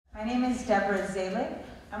My name is Deborah Zelig.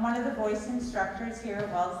 I'm one of the voice instructors here at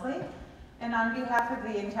Wellesley. And on behalf of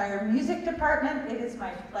the entire music department, it is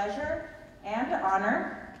my pleasure and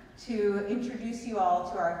honor to introduce you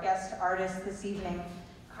all to our guest artist this evening,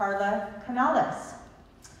 Carla Canales.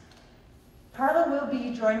 Carla will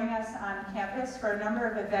be joining us on campus for a number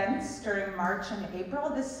of events during March and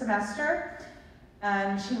April this semester.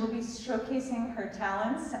 And she will be showcasing her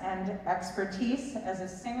talents and expertise as a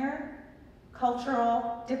singer,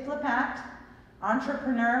 cultural diplomat,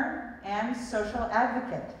 entrepreneur, and social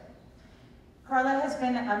advocate. Carla has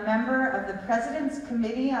been a member of the President's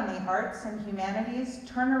Committee on the Arts and Humanities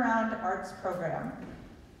Turnaround Arts Program.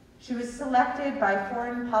 She was selected by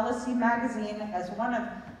Foreign Policy magazine as one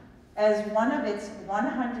of its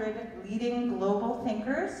 100 leading global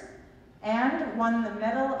thinkers, and won the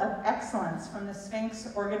Medal of Excellence from the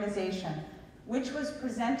Sphinx organization, which was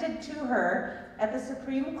presented to her at the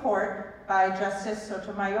Supreme Court by Justice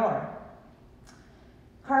Sotomayor.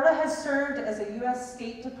 Carla has served as a U.S.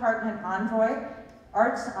 State Department envoy,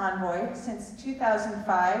 arts envoy, since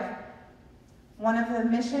 2005. One of the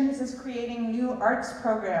missions is creating new arts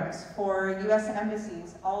programs for U.S.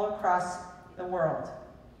 embassies all across the world.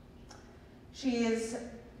 She is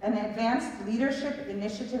an Advanced Leadership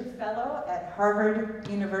Initiative Fellow at Harvard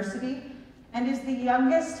University and is the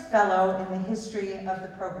youngest fellow in the history of the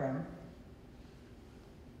program.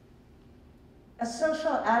 A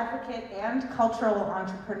social advocate and cultural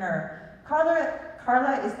entrepreneur,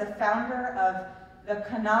 Carla is the founder of the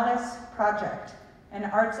Canales Project, an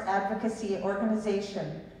arts advocacy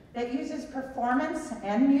organization that uses performance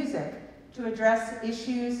and music to address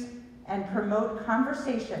issues and promote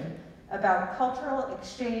conversation about cultural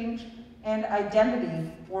exchange and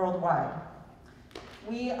identity worldwide.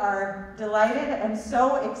 We are delighted and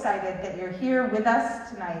so excited that you're here with us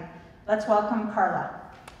tonight. Let's welcome Carla.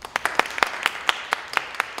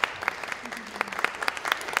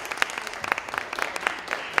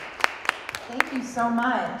 Thank you so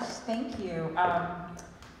much. Thank you.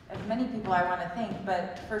 Many people I want to thank,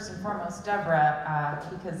 but first and foremost, Deborah,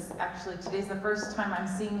 because actually today's the first time I'm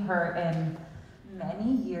seeing her in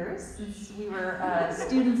many years, since we were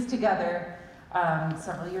students together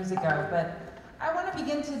several years ago. But I want to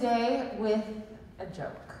begin today with a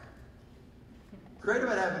joke. Great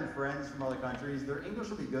about having friends from other countries. Their English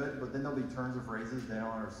will be good, but then there'll be terms or phrases they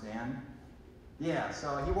don't understand. Yeah,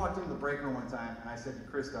 so he walked into the break room one time, and I said to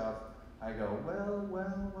Christoph, I go, well,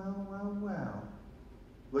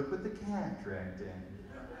 look what the cat dragged in.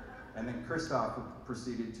 And then Christoph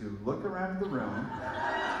proceeded to look around the room.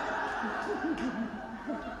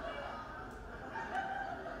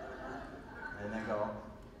 And then go,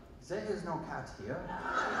 there is no cat here.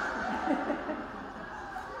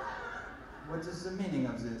 What is the meaning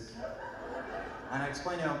of this? And I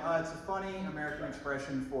explained to him, it's a funny American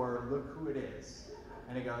expression for look who it is.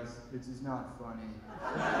 And he goes, it is not funny.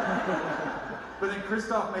 But then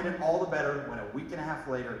Christoph made it all the better when a week and a half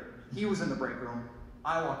later, he was in the break room.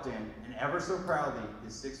 I walked in, and ever so proudly,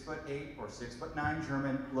 his 6'8" or 6'9"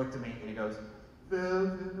 German looked at me and he goes,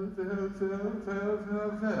 well.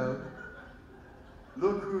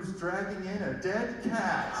 Look who's dragging in a dead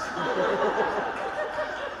cat.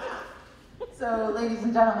 So, ladies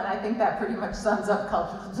and gentlemen, I think that pretty much sums up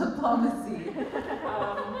cultural diplomacy.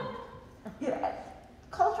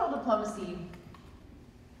 Cultural diplomacy.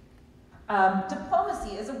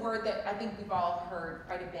 Diplomacy is a word that I think we've all heard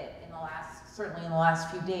quite a bit certainly in the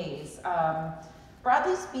last few days.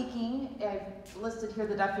 Broadly speaking, I've listed here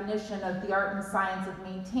the definition of the art and science of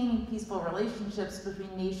maintaining peaceful relationships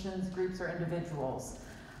between nations, groups, or individuals.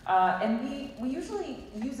 And we usually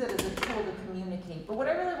use it as a tool to communicate. But what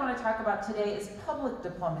I really want to talk about today is public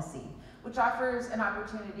diplomacy, which offers an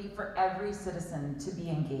opportunity for every citizen to be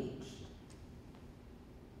engaged.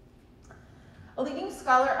 A leading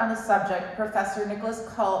scholar on the subject, Professor Nicholas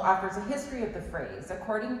Cull, offers a history of the phrase.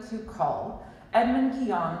 According to Cull, Edmund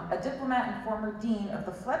Guillaume, a diplomat and former dean of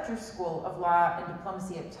the Fletcher School of Law and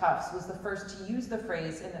Diplomacy at Tufts, was the first to use the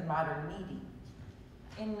phrase in a modern meeting.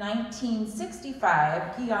 In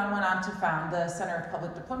 1965, Guillaume went on to found the Center of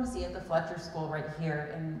Public Diplomacy at the Fletcher School right here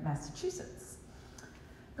in Massachusetts.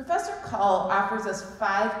 Professor Cull offers us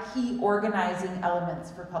 5 key organizing elements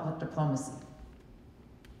for public diplomacy: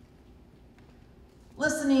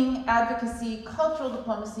 listening, advocacy, cultural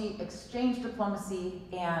diplomacy, exchange diplomacy,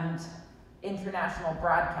 and international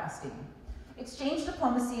broadcasting. Exchange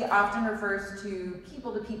diplomacy often refers to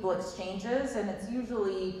people-to-people exchanges, and it's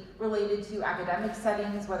usually related to academic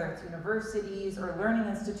settings, whether it's universities or learning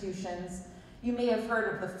institutions. You may have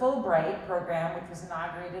heard of the Fulbright program, which was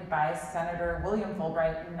inaugurated by Senator William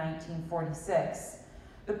Fulbright in 1946.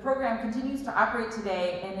 The program continues to operate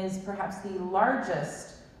today and is perhaps the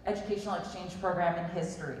largest educational exchange program in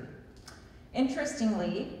history.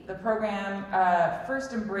 Interestingly, the program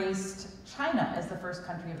first embraced China as the first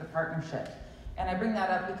country of the partnership. And I bring that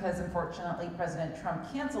up because, unfortunately, President Trump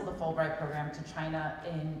canceled the Fulbright program to China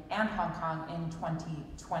and Hong Kong in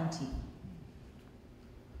 2020.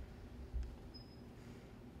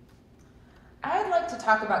 I'd like to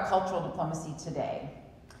talk about cultural diplomacy today.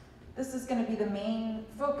 This is going to be the main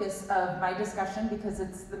focus of my discussion because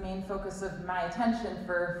it's the main focus of my attention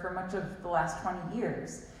for much of the last 20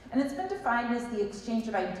 years. And it's been defined as the exchange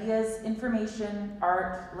of ideas, information,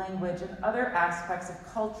 art, language, and other aspects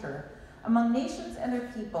of culture among nations and their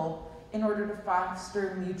people in order to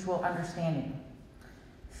foster mutual understanding.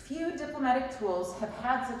 Few diplomatic tools have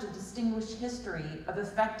had such a distinguished history of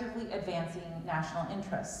effectively advancing national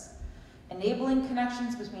interests, enabling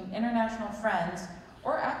connections between international friends,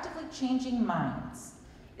 or actively changing minds.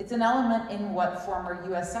 It's an element in what former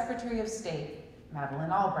US Secretary of State, Madeleine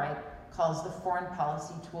Albright, calls the foreign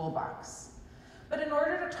policy toolbox. But in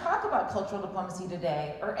order to talk about cultural diplomacy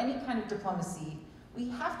today, or any kind of diplomacy, we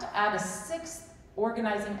have to add a sixth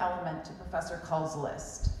organizing element to Professor Cull's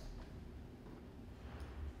list: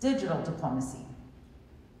 digital diplomacy.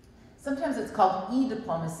 Sometimes it's called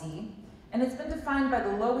e-diplomacy, and it's been defined by the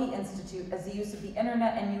Lowy Institute as the use of the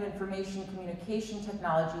internet and new information communication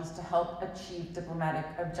technologies to help achieve diplomatic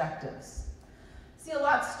objectives. See, a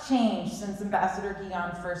lot's changed since Ambassador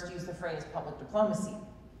Guillaume first used the phrase public diplomacy.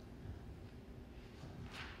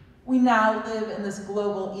 We now live in this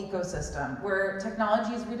global ecosystem where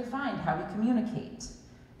technology has redefined how we communicate.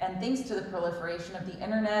 And thanks to the proliferation of the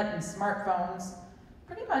internet and smartphones,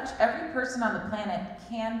 pretty much every person on the planet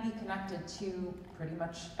can be connected to pretty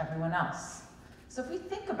much everyone else. So if we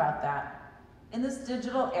think about that, in this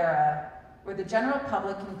digital era where the general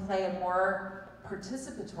public can play a more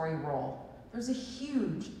participatory role, there's a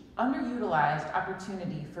huge underutilized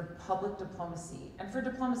opportunity for public diplomacy and for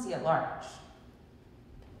diplomacy at large.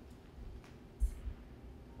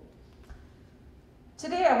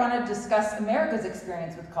 Today I want to discuss America's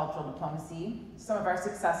experience with cultural diplomacy, some of our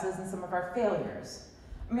successes and some of our failures.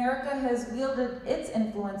 America has wielded its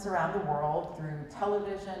influence around the world through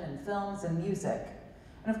television and films and music.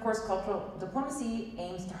 And of course, cultural diplomacy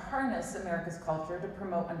aims to harness America's culture to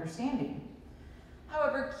promote understanding.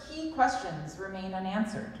 However, key questions remain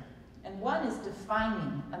unanswered, and one is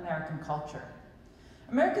defining American culture.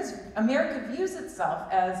 America views itself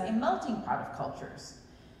as a melting pot of cultures,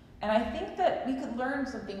 and I think that we could learn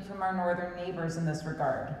something from our northern neighbors in this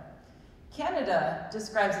regard. Canada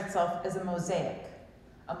describes itself as a mosaic,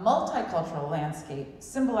 a multicultural landscape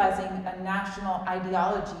symbolizing a national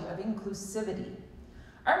ideology of inclusivity.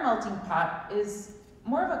 Our melting pot is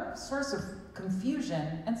more of a source of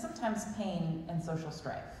confusion and sometimes pain and social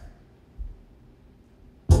strife.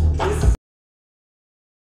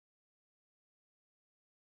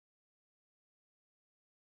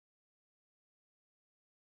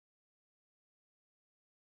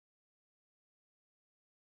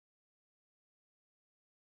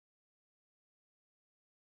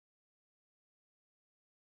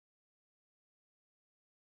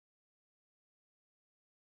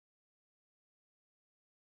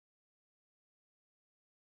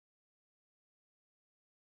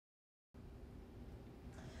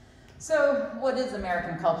 So, what is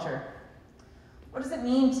American culture? What does it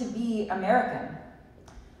mean to be American?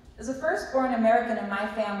 As a firstborn American in my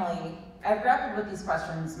family, I've grappled with these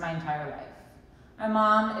questions my entire life. My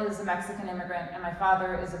mom is a Mexican immigrant, and my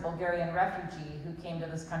father is a Bulgarian refugee who came to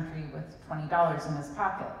this country with $20 in his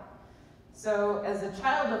pocket. So, as a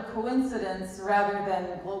child of coincidence rather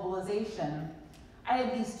than globalization, I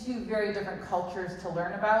had these two very different cultures to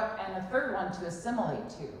learn about, and a third one to assimilate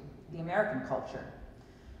to, the American culture.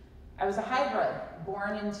 I was a hybrid,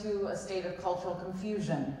 born into a state of cultural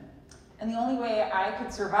confusion. And the only way I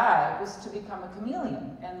could survive was to become a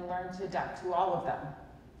chameleon and learn to adapt to all of them.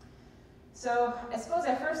 So I suppose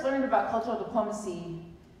I first learned about cultural diplomacy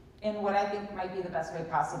in what I think might be the best way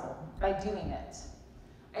possible, by doing it.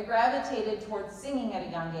 I gravitated towards singing at a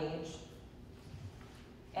young age,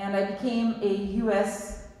 and I became a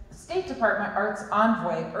US State Department Arts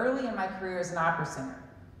Envoy early in my career as an opera singer.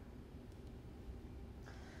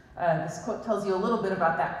 This quote tells you a little bit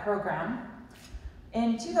about that program.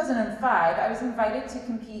 In 2005, I was invited to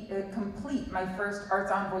complete my first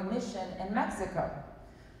Arts Envoy mission in Mexico.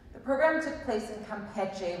 The program took place in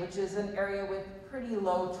Campeche, which is an area with pretty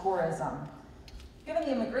low tourism. Given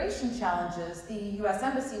the immigration challenges, the US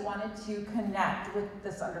Embassy wanted to connect with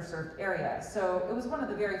this underserved area, so it was one of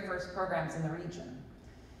the very first programs in the region.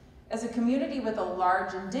 As a community with a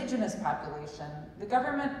large indigenous population, the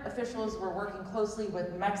government officials were working closely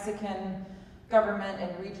with Mexican government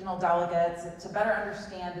and regional delegates to better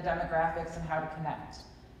understand the demographics and how to connect.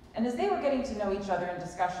 And as they were getting to know each other in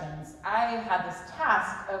discussions, I had this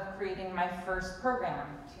task of creating my first program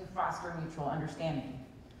to foster mutual understanding.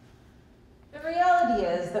 The reality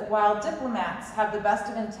is that while diplomats have the best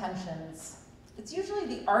of intentions, it's usually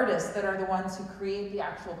the artists that are the ones who create the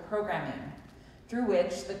actual programming through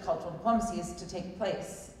which the cultural diplomacy is to take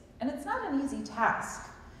place. And it's not an easy task.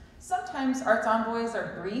 Sometimes arts envoys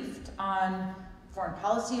are briefed on foreign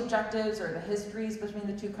policy objectives or the histories between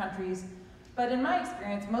the two countries, but in my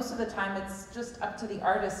experience, most of the time it's just up to the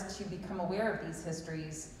artists to become aware of these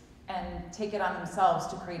histories and take it on themselves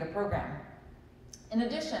to create a program. In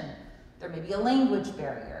addition, there may be a language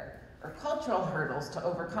barrier or cultural hurdles to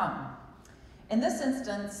overcome. In this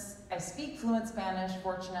instance, I speak fluent Spanish,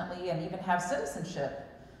 fortunately, and even have citizenship,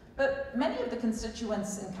 but many of the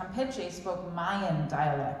constituents in Campeche spoke Mayan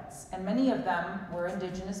dialects, and many of them were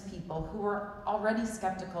indigenous people who were already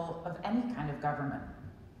skeptical of any kind of government.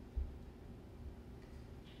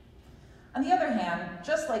 On the other hand,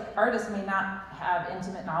 just like artists may not have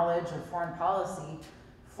intimate knowledge of foreign policy,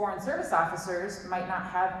 foreign service officers might not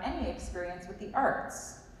have any experience with the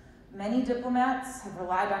arts. Many diplomats have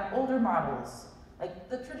relied on older models, like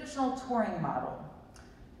the traditional touring model.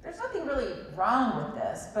 There's nothing really wrong with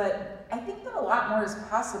this, but I think that a lot more is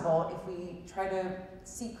possible if we try to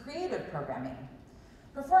see creative programming.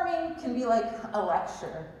 Performing can be like a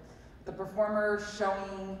lecture, the performer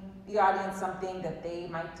showing the audience something that they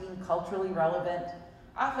might deem culturally relevant,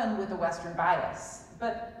 often with a Western bias.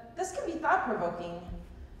 But this can be thought-provoking,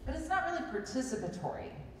 but it's not really participatory,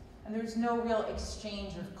 and there's no real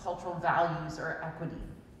exchange of cultural values or equity.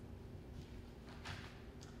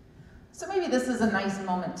 So maybe this is a nice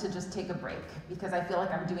moment to just take a break, because I feel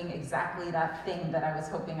like I'm doing exactly that thing that I was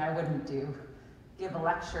hoping I wouldn't do, give a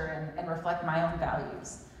lecture and reflect my own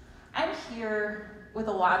values. I'm here with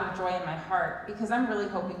a lot of joy in my heart because I'm really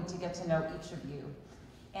hoping to get to know each of you.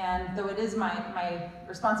 And though it is my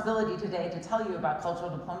responsibility today to tell you about cultural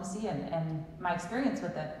diplomacy and my experience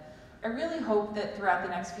with it, I really hope that throughout the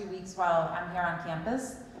next few weeks while I'm here on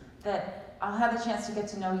campus, that I'll have the chance to get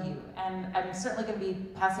to know you. And I'm certainly going to be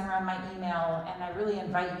passing around my email, and I really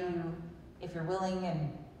invite you, if you're willing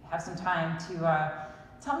and have some time, to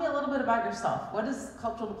tell me a little bit about yourself. What does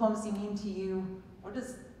cultural diplomacy mean to you? What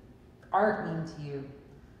does art mean to you?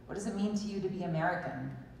 What does it mean to you to be American?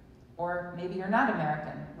 Or maybe you're not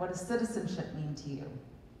American. What does citizenship mean to you?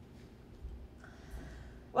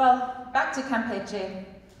 Well, back to Campeche.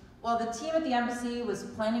 While the team at the embassy was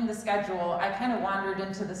planning the schedule, I kind of wandered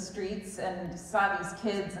into the streets and saw these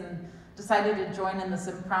kids and decided to join in this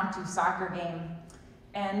impromptu soccer game.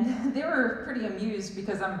 And they were pretty amused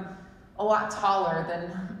because I'm a lot taller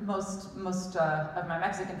than most of my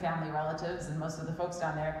Mexican family relatives and most of the folks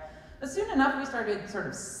down there. But soon enough, we started sort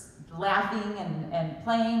of laughing and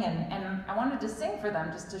playing, and I wanted to sing for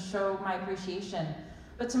them just to show my appreciation.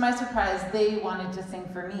 But to my surprise, they wanted to sing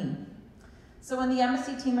for me. So when the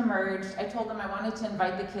embassy team emerged, I told them I wanted to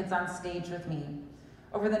invite the kids on stage with me.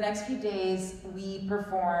 Over the next few days, we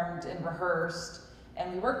performed and rehearsed,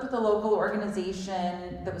 and we worked with a local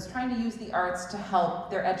organization that was trying to use the arts to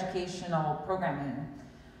help their educational programming.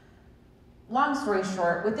 Long story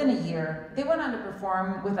short, within a year, they went on to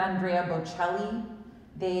perform with Andrea Bocelli.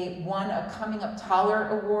 They won a Coming Up Taller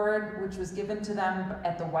Award, which was given to them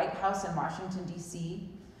at the White House in Washington, D.C.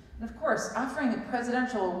 And of course, offering a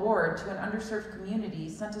presidential award to an underserved community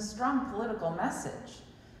sent a strong political message.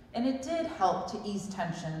 And it did help to ease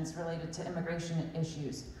tensions related to immigration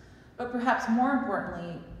issues. But perhaps more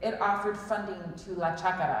importantly, it offered funding to La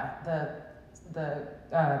Chacara, the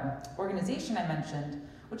organization I mentioned,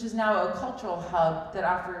 which is now a cultural hub that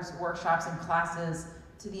offers workshops and classes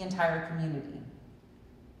to the entire community.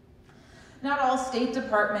 Not all State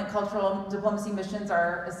Department cultural diplomacy missions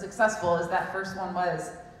are as successful as that first one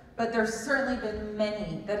was, but there's certainly been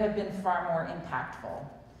many that have been far more impactful.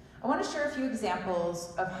 I want to share a few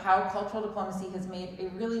examples of how cultural diplomacy has made a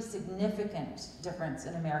really significant difference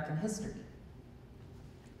in American history.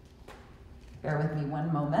 Bear with me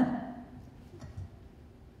one moment.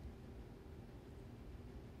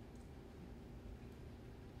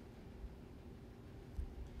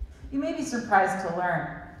 You may be surprised to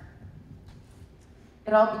learn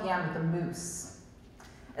it all began with a moose.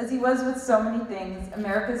 As he was with so many things,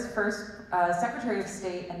 America's first Secretary of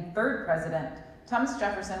State and third president, Thomas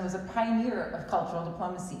Jefferson, was a pioneer of cultural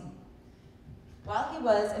diplomacy. While he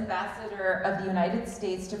was ambassador of the United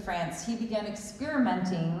States to France, he began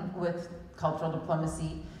experimenting with cultural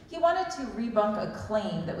diplomacy. He wanted to debunk a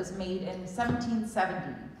claim that was made in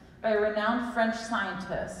 1770 by a renowned French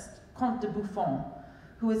scientist, Comte de Buffon,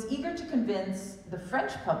 who was eager to convince the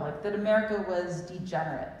French public that America was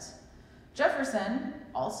degenerate. Jefferson,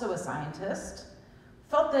 also a scientist,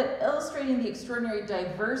 felt that illustrating the extraordinary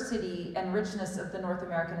diversity and richness of the North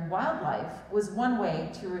American wildlife was one way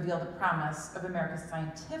to reveal the promise of America's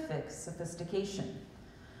scientific sophistication.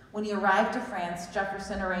 When he arrived to France,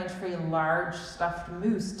 Jefferson arranged for a large stuffed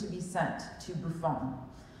moose to be sent to Buffon.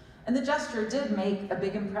 And the gesture did make a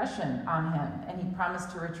big impression on him, and he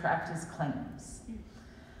promised to retract his claims.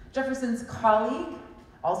 Jefferson's colleague,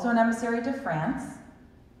 also an emissary to France,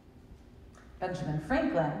 Benjamin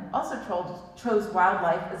Franklin, also chose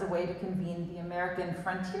wildlife as a way to convene the American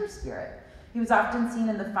frontier spirit. He was often seen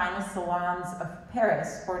in the finest salons of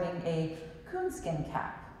Paris sporting a coonskin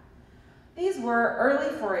cap. These were early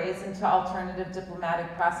forays into alternative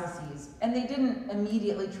diplomatic processes, and they didn't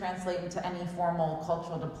immediately translate into any formal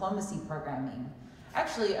cultural diplomacy programming.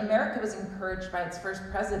 Actually, America was encouraged by its first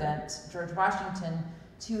president, George Washington,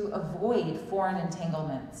 to avoid foreign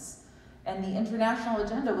entanglements. And the international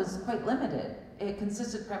agenda was quite limited. It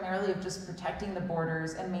consisted primarily of just protecting the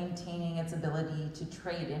borders and maintaining its ability to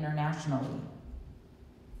trade internationally.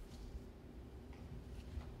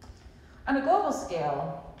 On a global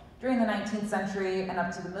scale, during the 19th century and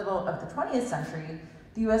up to the middle of the 20th century,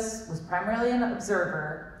 the US was primarily an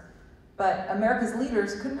observer, but America's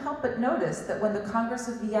leaders couldn't help but notice that when the Congress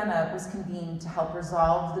of Vienna was convened to help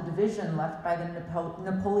resolve the division left by the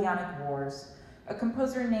Napoleonic Wars, a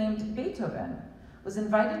composer named Beethoven was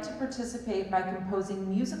invited to participate by composing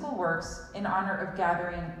musical works in honor of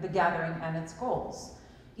the gathering and its goals.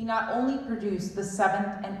 He not only produced the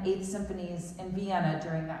 7th and 8th symphonies in Vienna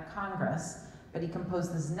during that Congress, but he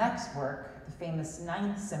composed his next work, the famous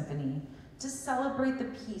 9th Symphony, to celebrate the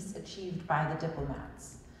peace achieved by the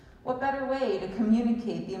diplomats. What better way to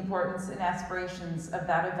communicate the importance and aspirations of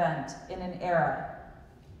that event in an era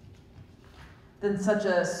than such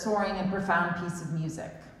a soaring and profound piece of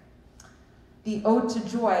music? The Ode to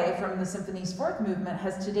Joy from the symphony's 4th movement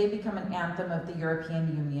has today become an anthem of the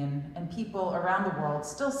European Union, and people around the world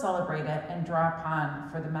still celebrate it and draw upon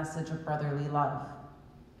for the message of brotherly love.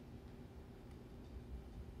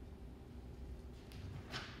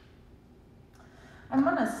 I'm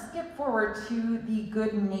going to skip forward to the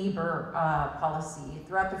good neighbor policy.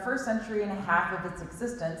 Throughout the first century and a half of its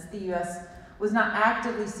existence, the U.S. was not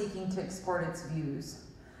actively seeking to export its views.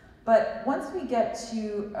 But once we get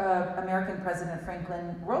to American President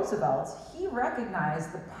Franklin Roosevelt, he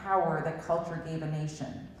recognized the power that culture gave a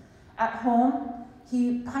nation. At home,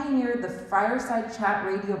 he pioneered the fireside chat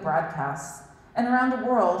radio broadcasts, and around the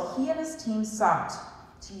world, he and his team sought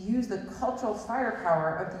to use the cultural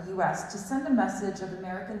firepower of the U.S. to send a message of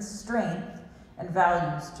American strength and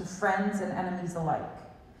values to friends and enemies alike.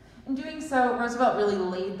 In doing so, Roosevelt really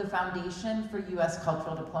laid the foundation for U.S.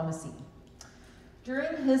 cultural diplomacy.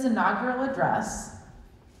 During his inaugural address,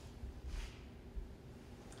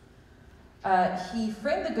 he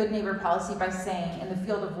framed the good neighbor policy by saying, in the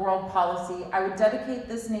field of world policy, I would dedicate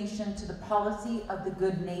this nation to the policy of the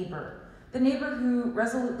good neighbor, the neighbor who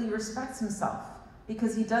resolutely respects himself,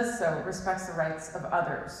 because he does so respects the rights of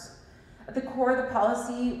others. At the core of the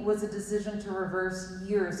policy was a decision to reverse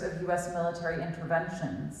years of U.S. military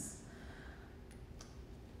interventions.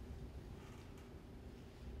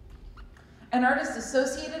 An artist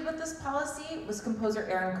associated with this policy was composer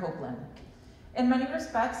Aaron Copland. In many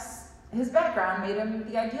respects, his background made him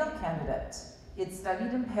the ideal candidate. He had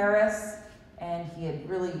studied in Paris, and he had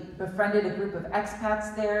really befriended a group of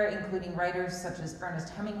expats there, including writers such as Ernest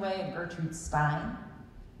Hemingway and Gertrude Stein.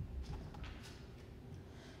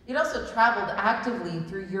 He'd also traveled actively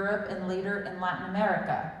through Europe and later in Latin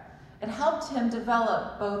America. It helped him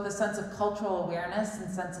develop both a sense of cultural awareness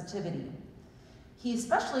and sensitivity. He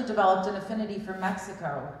especially developed an affinity for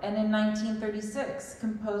Mexico, and in 1936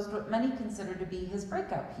 composed what many consider to be his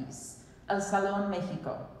breakout piece, El Salón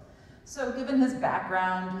Mexico. So given his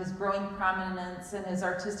background, his growing prominence, and his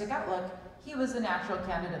artistic outlook, he was a natural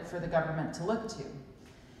candidate for the government to look to.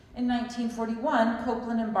 In 1941,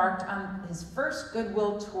 Copland embarked on his first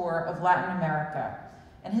goodwill tour of Latin America,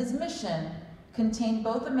 and his mission contained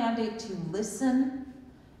both a mandate to listen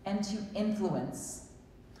and to influence.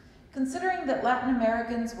 Considering that Latin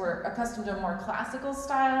Americans were accustomed to a more classical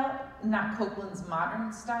style, not Copland's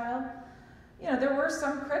modern style, there were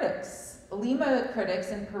some critics. Lima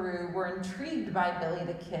critics in Peru were intrigued by Billy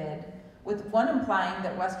the Kid, with one implying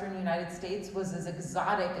that Western United States was as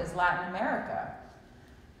exotic as Latin America.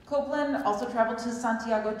 Copland also traveled to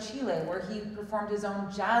Santiago, Chile, where he performed his own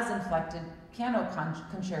jazz-inflected piano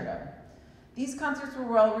concerto. These concerts were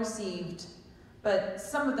well received, but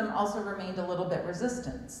some of them also remained a little bit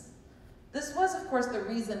resistant. This was, of course, the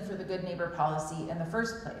reason for the Good Neighbor policy in the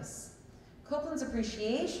first place. Copeland's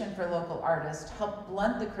appreciation for local artists helped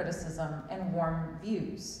blunt the criticism and warm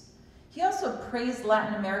views. He also praised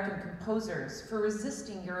Latin American composers for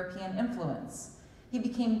resisting European influence. He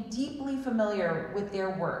became deeply familiar with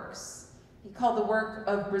their works. He called the work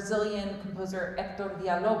of Brazilian composer Héctor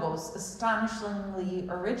Villalobos astonishingly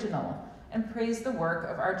original, and praised the work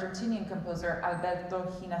of Argentinian composer Alberto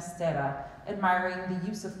Ginastera, admiring the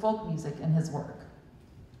use of folk music in his work.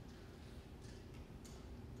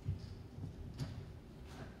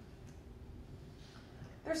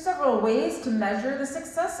 There are several ways to measure the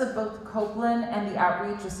success of both Copeland and the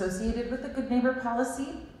outreach associated with the Good Neighbor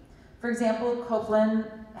policy. For example, Copeland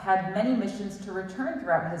had many missions to return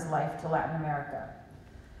throughout his life to Latin America.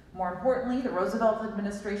 More importantly, the Roosevelt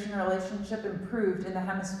administration relationship improved in the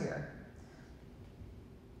hemisphere.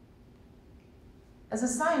 As a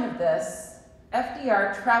sign of this,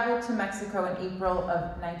 FDR traveled to Mexico in April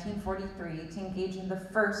of 1943 to engage in the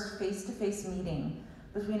first face-to-face meeting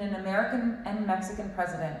between an American and Mexican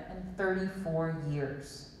president in 34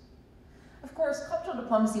 years. Of course, cultural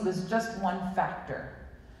diplomacy was just one factor,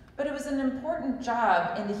 but it was an important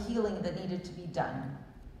job in the healing that needed to be done.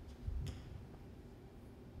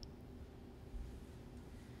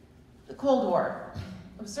 The Cold War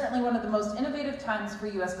was certainly one of the most innovative times for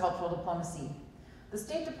US cultural diplomacy. The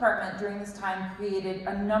State Department during this time created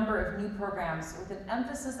a number of new programs with an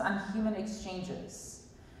emphasis on human exchanges.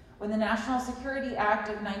 When the National Security Act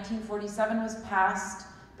of 1947 was passed,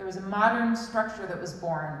 there was a modern structure that was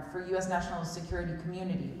born for US national security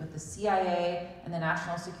community, with the CIA and the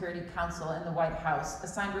National Security Council and the White House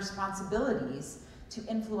assigned responsibilities to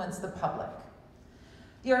influence the public.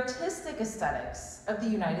 The artistic aesthetics of the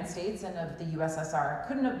United States and of the USSR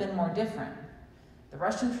couldn't have been more different. The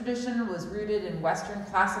Russian tradition was rooted in Western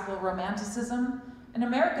classical romanticism, and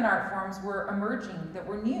American art forms were emerging that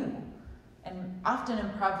were new, and often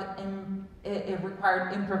it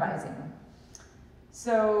required improvising.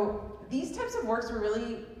 So these types of works were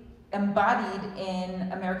really embodied in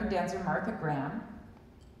American dancer Martha Graham.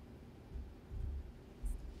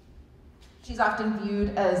 She's often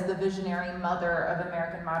viewed as the visionary mother of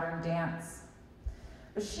American modern dance.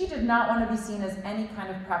 But she did not want to be seen as any kind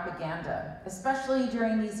of propaganda, especially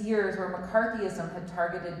during these years where McCarthyism had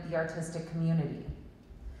targeted the artistic community.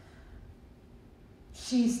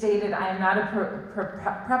 She stated, "I am not a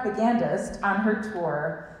propagandist," on her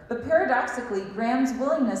tour, but paradoxically, Graham's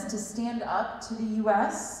willingness to stand up to the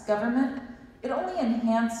US government, it only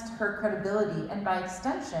enhanced her credibility and, by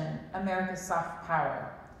extension, America's soft power.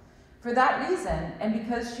 For that reason, and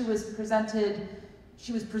because she was presenting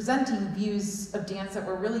views of dance that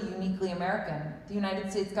were really uniquely American, the United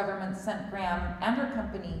States government sent Graham and her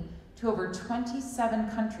company to over 27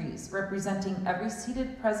 countries, representing every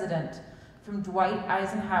seated president from Dwight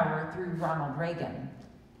Eisenhower through Ronald Reagan.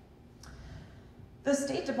 The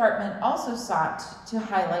State Department also sought to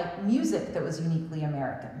highlight music that was uniquely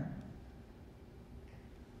American.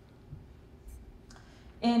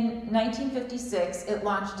 In 1956, it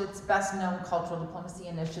launched its best-known cultural diplomacy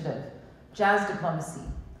initiative, Jazz Diplomacy,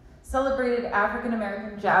 celebrated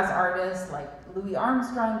African-American jazz artists like Louis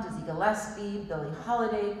Armstrong, Dizzy Gillespie, Billie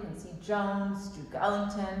Holiday, Quincy Jones, Duke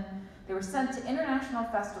Ellington. They were sent to international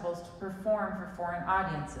festivals to perform for foreign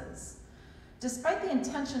audiences. Despite the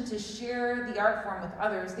intention to share the art form with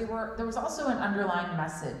others, there was also an underlying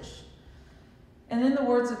message. And in the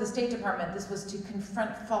words of the State Department, this was to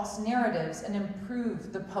confront false narratives and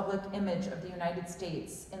improve the public image of the United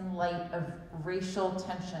States in light of racial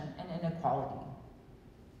tension and inequality.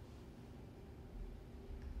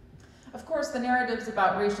 Of course, the narratives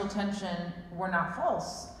about racial tension were not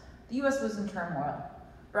false. The US was in turmoil.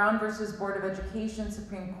 Brown versus Board of Education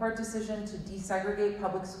Supreme Court decision to desegregate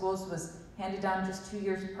public schools was handed down just 2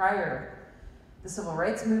 years prior. The civil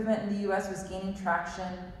rights movement in the US was gaining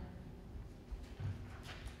traction.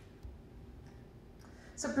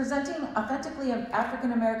 So presenting authentically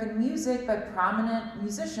African-American music by prominent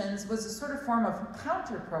musicians was a sort of form of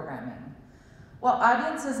counter-programming. While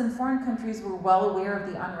audiences in foreign countries were well aware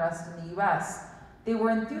of the unrest in the US, they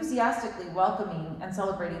were enthusiastically welcoming and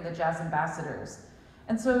celebrating the jazz ambassadors.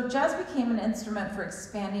 And so jazz became an instrument for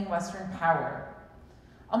expanding Western power.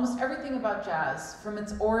 Almost everything about jazz, from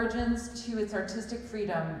its origins to its artistic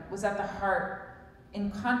freedom, was at the heart, in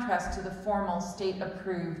contrast to the formal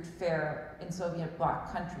state-approved fare in Soviet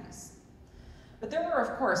bloc countries. But there were,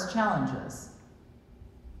 of course, challenges.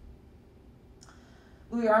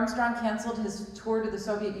 Louis Armstrong canceled his tour to the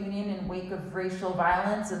Soviet Union in wake of racial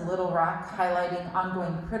violence in Little Rock, highlighting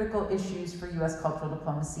ongoing critical issues for US cultural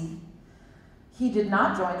diplomacy. He did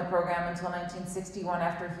not join the program until 1961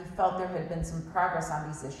 after he felt there had been some progress on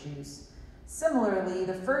these issues. Similarly,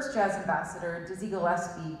 the first jazz ambassador, Dizzy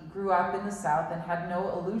Gillespie, grew up in the South and had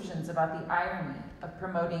no illusions about the irony of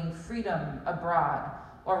promoting freedom abroad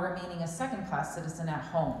while remaining a second-class citizen at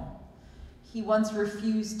home. He once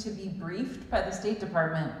refused to be briefed by the State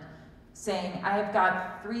Department, saying, "I have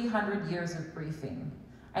got 300 years of briefing.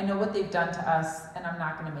 I know what they've done to us, and I'm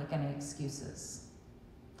not going to make any excuses."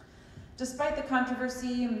 Despite the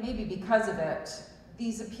controversy, maybe because of it,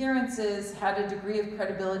 these appearances had a degree of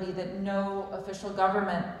credibility that no official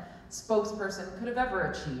government spokesperson could have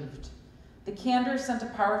ever achieved. The candor sent a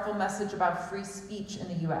powerful message about free speech in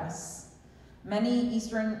the US. Many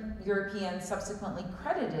Eastern Europeans subsequently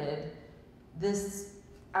credited this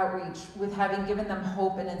outreach with having given them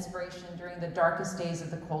hope and inspiration during the darkest days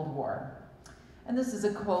of the Cold War. And this is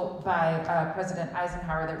a quote by President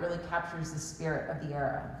Eisenhower that really captures the spirit of the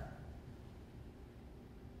era.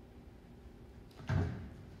 I'd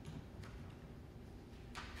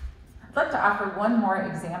like to offer one more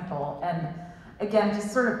example, and again,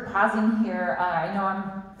 just sort of pausing here, I know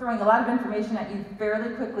I'm throwing a lot of information at you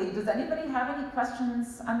fairly quickly. Does anybody have any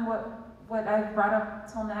questions on what I've brought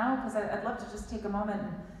up till now? Because I'd love to just take a moment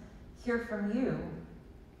and hear from you.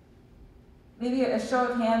 Maybe a show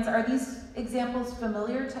of hands, are these examples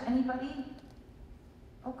familiar to anybody?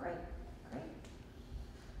 Oh, great, great.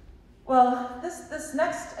 Well, this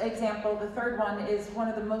next example, the third one, is one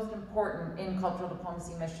of the most important in cultural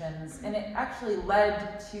diplomacy missions, and it actually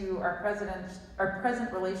led to our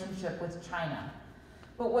present relationship with China.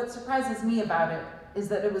 But what surprises me about it is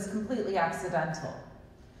that it was completely accidental.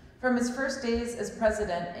 From his first days as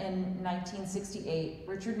president in 1968,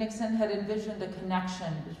 Richard Nixon had envisioned a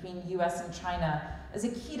connection between US and China as a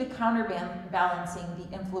key to counterbalancing the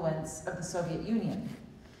influence of the Soviet Union.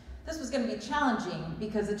 This was going to be challenging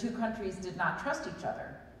because the two countries did not trust each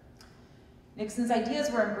other. Nixon's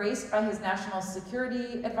ideas were embraced by his national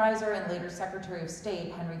security advisor and later Secretary of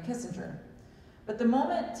State, Henry Kissinger. But the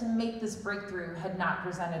moment to make this breakthrough had not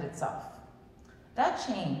presented itself. That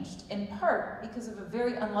changed, in part because of a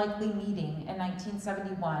very unlikely meeting in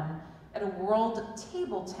 1971 at a World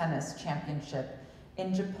Table Tennis Championship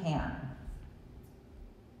in Japan.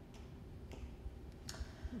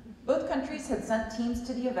 Both countries had sent teams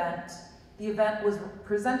to the event. The event was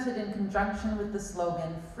presented in conjunction with the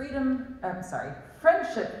slogan,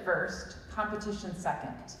 friendship first, competition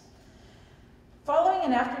second. Following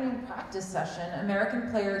an afternoon practice session,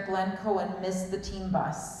 American player Glenn Cohen missed the team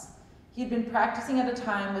bus. He had been practicing at a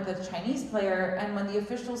time with a Chinese player, and when the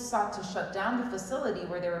officials sought to shut down the facility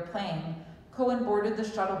where they were playing, Cohen boarded the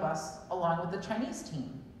shuttle bus along with the Chinese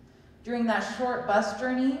team. During that short bus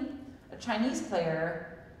journey, a Chinese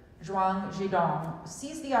player, Zhuang Zhidong,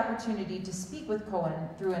 seized the opportunity to speak with Cohen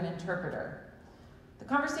through an interpreter. The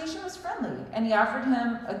conversation was friendly, and he offered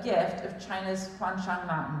him a gift of China's Huanshan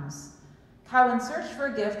Mountains. Cohen searched for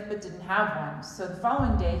a gift but didn't have one, so the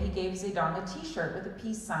following day he gave Zedong a t-shirt with a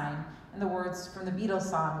peace sign and the words from the Beatles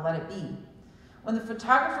song, Let It Be. When the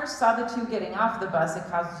photographers saw the two getting off the bus, it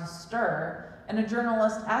caused a stir, and a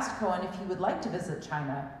journalist asked Cohen if he would like to visit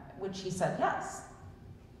China, which he said yes.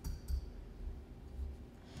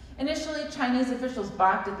 Initially, Chinese officials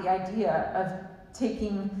balked at the idea of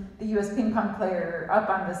taking the US ping pong player up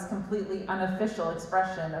on this completely unofficial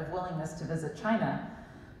expression of willingness to visit China.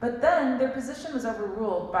 But then their position was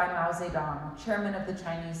overruled by Mao Zedong, chairman of the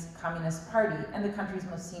Chinese Communist Party and the country's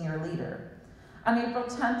most senior leader. On April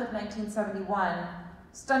 10th of 1971,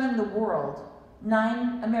 stunning the world,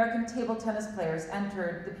 9 American table tennis players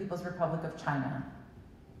entered the People's Republic of China.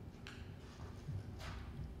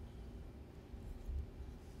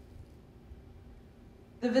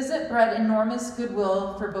 The visit bred enormous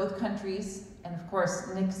goodwill for both countries, and of course,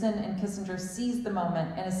 Nixon and Kissinger seized the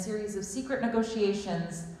moment, and a series of secret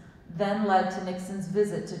negotiations then led to Nixon's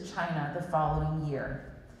visit to China the following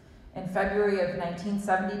year. In February of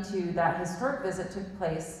 1972, that historic visit took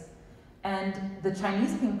place, and the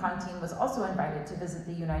Chinese ping pong team was also invited to visit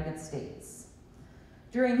the United States.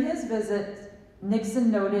 During his visit,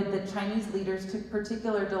 Nixon noted that Chinese leaders took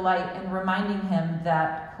particular delight in reminding him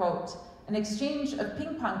that, quote, an exchange of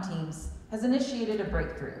ping pong teams has initiated a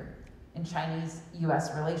breakthrough in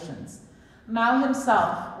Chinese-US relations. Mao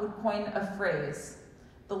himself would coin a phrase,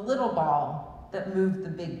 the little ball that moved the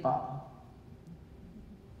big ball.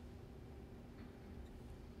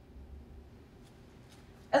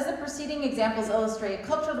 As the preceding examples illustrate,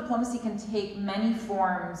 cultural diplomacy can take many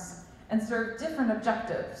forms and serve different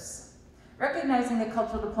objectives. Recognizing that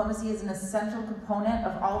cultural diplomacy is an essential component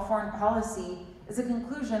of all foreign policy is a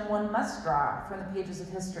conclusion one must draw from the pages of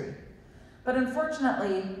history. But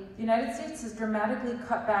unfortunately, the United States has dramatically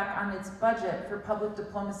cut back on its budget for public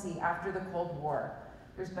diplomacy after the Cold War.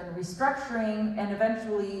 There's been restructuring, and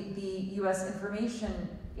eventually the US Information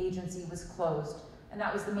Agency was closed, and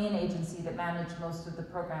that was the main agency that managed most of the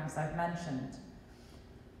programs I've mentioned.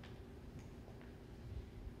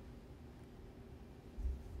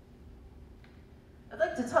 I'd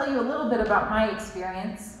like to tell you a little bit about my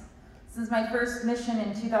experience. Since my first mission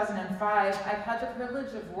in 2005, I've had the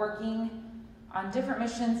privilege of working on different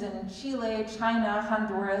missions in Chile, China,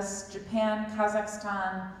 Honduras, Japan,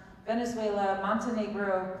 Kazakhstan, Venezuela,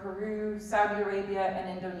 Montenegro, Peru, Saudi Arabia,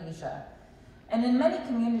 and Indonesia, and in many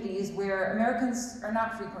communities where Americans are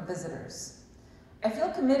not frequent visitors. I feel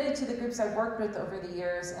committed to the groups I've worked with over the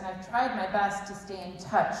years, and I've tried my best to stay in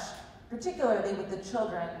touch, particularly with the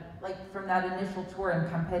children, like from that initial tour in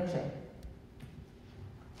Campeche.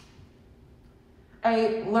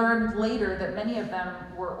 I learned later that many of them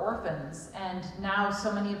were orphans, and now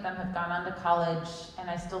so many of them have gone on to college, and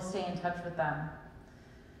I still stay in touch with them.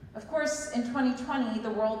 Of course, in 2020,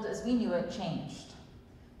 the world as we knew it changed.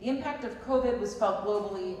 The impact of COVID was felt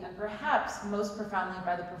globally, and perhaps most profoundly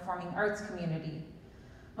by the performing arts community.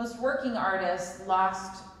 Most working artists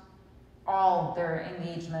lost all their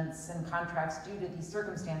engagements and contracts due to these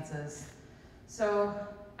circumstances. So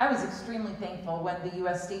I was extremely thankful when the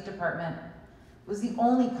US State Department was the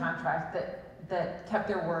only contract that kept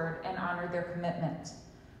their word and honored their commitment.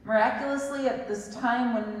 Miraculously, at this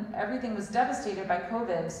time when everything was devastated by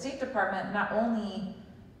COVID, the State Department not only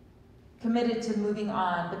committed to moving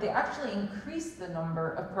on, but they actually increased the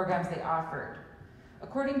number of programs they offered.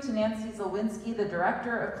 According to Nancy Zalwinski, the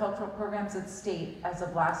Director of Cultural Programs at State as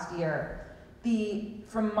of last year,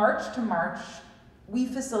 from March to March, we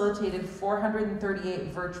facilitated 438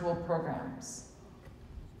 virtual programs.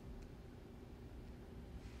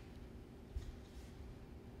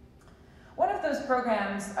 One of those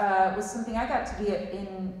programs was something I got to be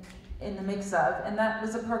in the mix of, and that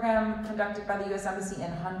was a program conducted by the US Embassy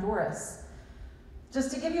in Honduras. Just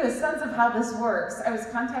to give you a sense of how this works, I was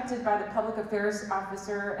contacted by the public affairs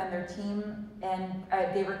officer and their team, and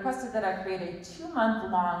they requested that I create a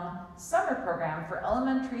 2-month-long summer program for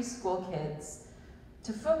elementary school kids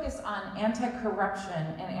to focus on anti-corruption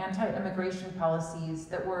and anti-immigration policies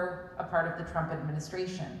that were a part of the Trump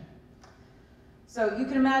administration. So you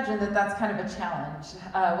can imagine that that's kind of a challenge,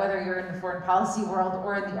 whether you're in the foreign policy world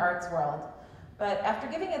or in the arts world. But after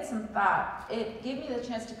giving it some thought, it gave me the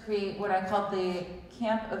chance to create what I called the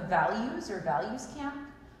Camp of Values, or Values Camp,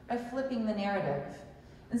 by flipping the narrative.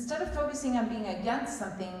 Instead of focusing on being against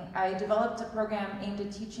something, I developed a program aimed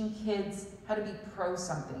at teaching kids how to be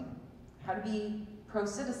pro-something, how to be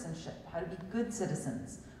pro-citizenship, how to be good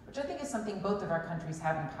citizens, which I think is something both of our countries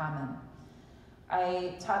have in common.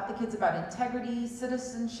 I taught the kids about integrity,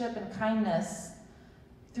 citizenship, and kindness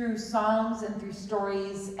through songs and through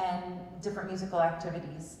stories and different musical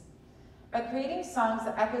activities. By creating songs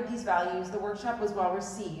that echoed these values, the workshop was well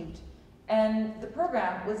received, and the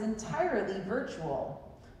program was entirely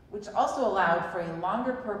virtual, which also allowed for a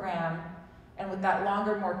longer program, and with that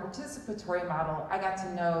longer, more participatory model, I got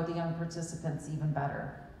to know the young participants even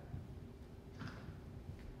better.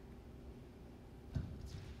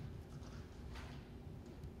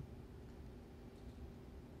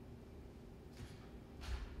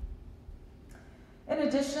 In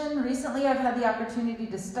addition, recently I've had the opportunity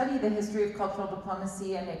to study the history of cultural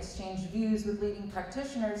diplomacy and exchange views with leading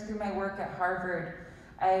practitioners through my work at Harvard.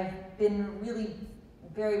 I've been really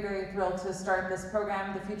very, very thrilled to start this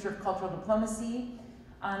program, The Future of Cultural Diplomacy,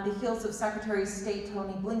 on the heels of Secretary of State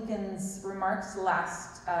Tony Blinken's remarks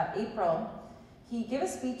last April. He gave a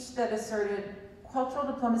speech that asserted cultural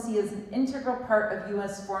diplomacy is an integral part of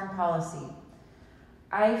US foreign policy.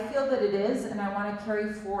 I feel that it is, and I want to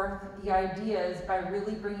carry forth the ideas by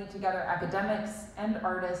really bringing together academics and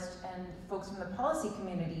artists and folks from the policy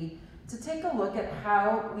community to take a look at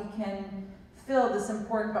how we can fill this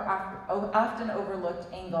important but often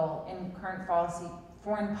overlooked angle in current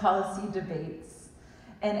foreign policy debates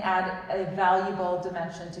and add a valuable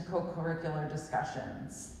dimension to co-curricular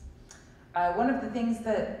discussions. One of the things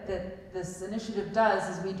that this initiative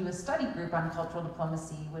does is we do a study group on cultural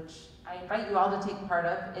diplomacy, which I invite you all to take part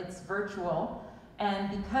of. It's virtual, and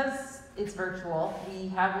because it's virtual, we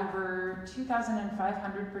have over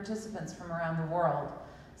 2,500 participants from around the world.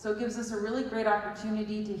 So it gives us a really great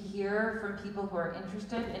opportunity to hear from people who are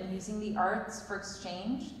interested in using the arts for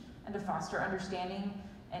exchange and to foster understanding,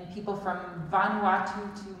 and people from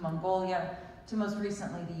Vanuatu to Mongolia to most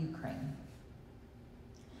recently the Ukraine.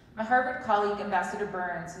 My Harvard colleague, Ambassador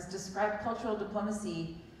Burns, has described cultural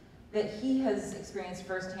diplomacy that he has experienced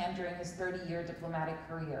firsthand during his 30-year diplomatic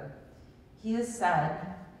career. He has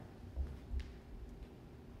said,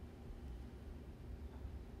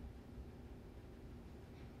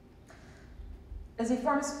 as a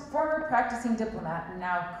former practicing diplomat and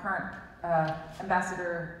now current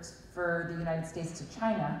ambassador for the United States to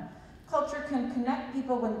China, culture can connect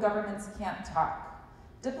people when governments can't talk.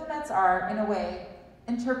 Diplomats are, in a way,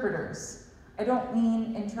 interpreters. I don't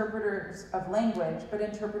mean interpreters of language, but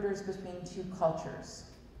interpreters between two cultures.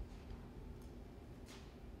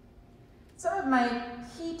 Some of my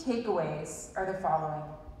key takeaways are the following.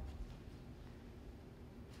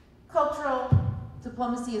 Cultural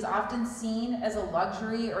diplomacy is often seen as a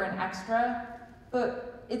luxury or an extra,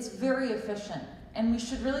 but it's very efficient, and we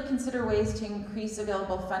should really consider ways to increase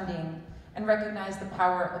available funding and recognize the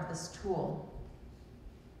power of this tool.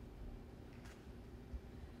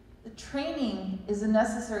 The training is a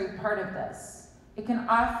necessary part of this. It can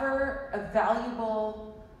offer a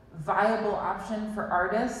valuable, viable option for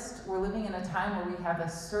artists. We're living in a time where we have a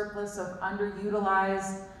surplus of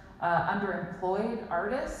underutilized, underemployed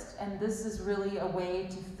artists, and this is really a way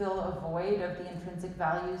to fill a void of the intrinsic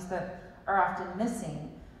values that are often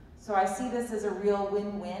missing. So I see this as a real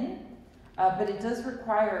win-win, but it does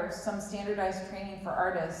require some standardized training for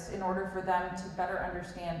artists in order for them to better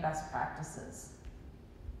understand best practices.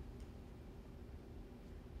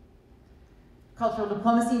 Cultural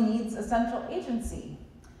diplomacy needs a central agency.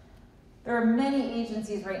 There are many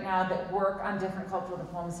agencies right now that work on different cultural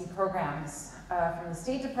diplomacy programs, from the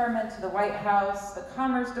State Department to the White House, the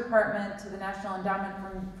Commerce Department to the National Endowment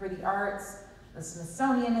for the Arts, the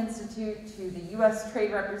Smithsonian Institute to the U.S.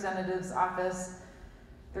 Trade Representative's Office.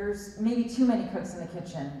 There's maybe too many cooks in the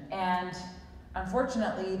kitchen, and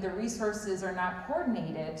unfortunately, the resources are not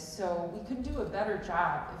coordinated, so we could do a better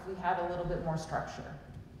job if we had a little bit more structure.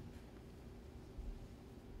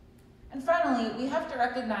 And finally, we have to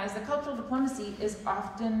recognize that cultural diplomacy is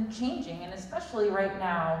often changing, and especially right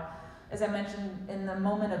now, as I mentioned, in the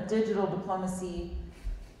moment of digital diplomacy,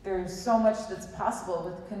 there's so much that's possible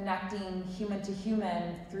with connecting human to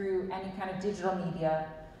human through any kind of digital media.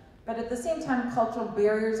 But at the same time, cultural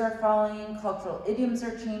barriers are falling, cultural idioms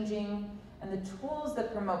are changing, and the tools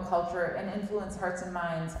that promote culture and influence hearts and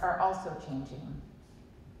minds are also changing.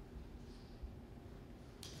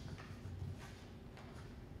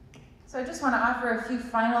 So I just want to offer a few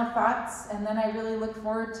final thoughts, and then I really look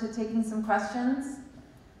forward to taking some questions.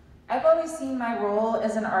 I've always seen my role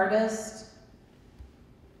as an artist,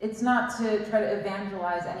 it's not to try to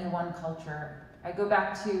evangelize any one culture. I go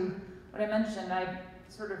back to what I mentioned, I'm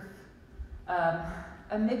sort of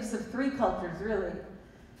a mix of three cultures, really.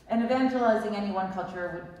 And evangelizing any one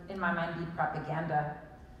culture would, in my mind, be propaganda.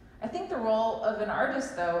 I think the role of an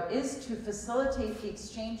artist, though, is to facilitate the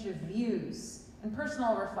exchange of views and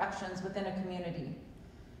personal reflections within a community.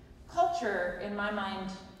 Culture, in my mind,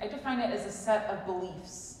 I define it as a set of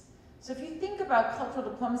beliefs. So if you think about cultural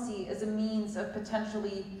diplomacy as a means of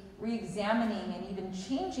potentially re-examining and even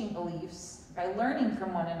changing beliefs by learning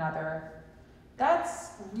from one another,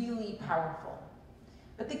 that's really powerful.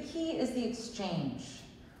 But the key is the exchange.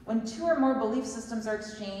 When two or more belief systems are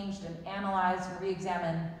exchanged and analyzed and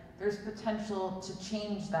re-examined, there's potential to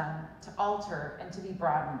change them, to alter, and to be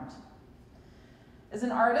broadened. As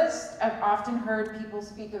an artist, I've often heard people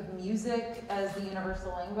speak of music as the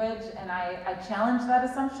universal language, and I challenge that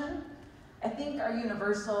assumption. I think our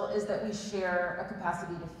universal is that we share a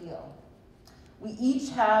capacity to feel. We each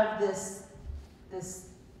have this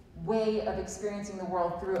way of experiencing the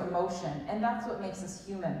world through emotion, and that's what makes us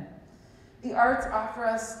human. The arts offer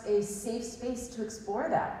us a safe space to explore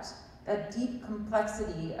that deep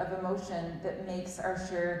complexity of emotion that makes our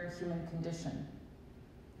shared human condition.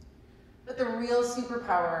 But the real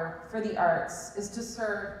superpower for the arts is to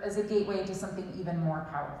serve as a gateway to something even more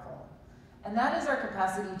powerful. And that is our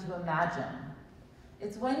capacity to imagine.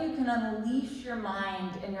 It's when you can unleash your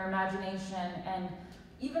mind and your imagination and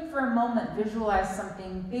even for a moment visualize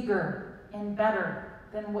something bigger and better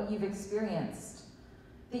than what you've experienced.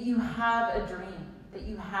 That you have a dream, that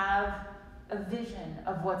you have a vision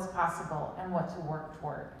of what's possible and what to work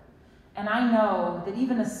toward. And I know that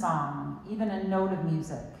even a song, even a note of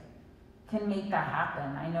music, can make that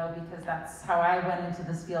happen. I know because that's how I went into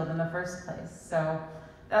this field in the first place. So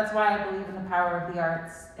that's why I believe in the power of the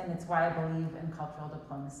arts, and it's why I believe in cultural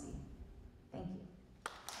diplomacy. Thank you.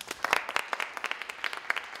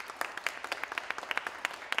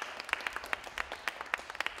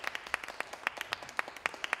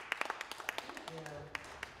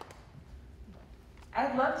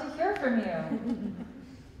 I'd love to hear from you.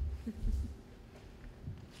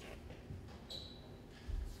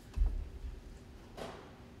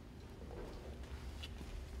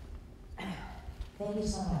 Thank you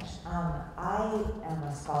so much. I am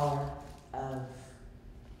a scholar of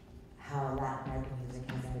how Latin American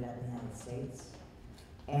music has ended up in the United States.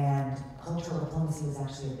 And cultural diplomacy was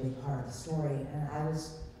actually a big part of the story. And I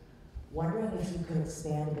was wondering if you could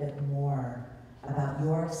expand a bit more about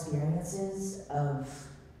your experiences of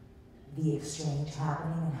the exchange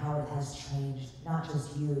happening and how it has changed, not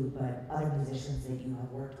just you, but other musicians that you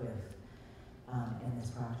have worked with in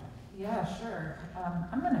this project. Yeah, sure.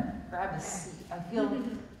 I'm gonna grab a seat. I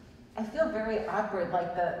feel very awkward,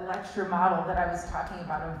 like the lecture model that I was talking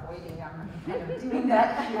about avoiding. I'm kind of doing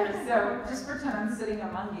that here, so just pretend I'm sitting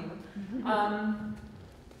among you.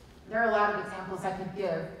 There are a lot of examples I could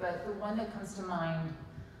give, but the one that comes to mind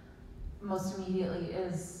most immediately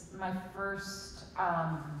is my first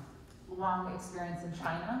long experience in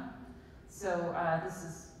China. So this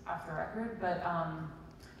is off the record, but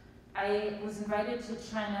I was invited to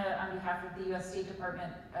China on behalf of the US State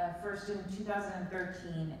Department first in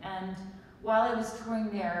 2013, and while I was touring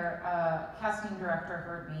there, a casting director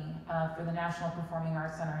heard me for the National Performing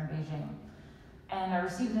Arts Center in Beijing, and I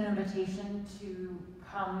received an invitation to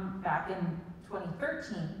come back in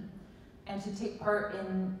 2013 and to take part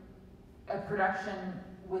in a production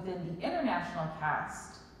within the international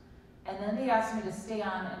cast, and then they asked me to stay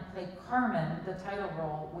on and play Carmen, the title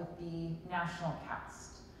role, with the national cast.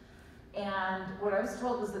 And what I was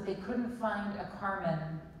told was that they couldn't find a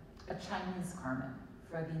Carmen, a Chinese Carmen,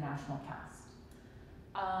 for the national cast.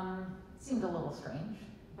 Seemed a little strange,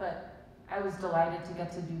 but I was delighted to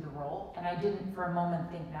get to do the role, and I didn't for a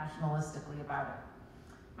moment think nationalistically about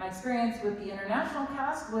it. My experience with the international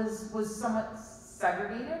cast was somewhat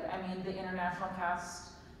segregated. I mean, the international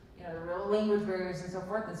cast, you know, the real language barriers and so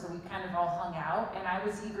forth, and so we kind of all hung out, and I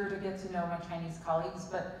was eager to get to know my Chinese colleagues,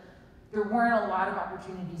 but there weren't a lot of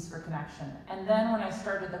opportunities for connection. And then when I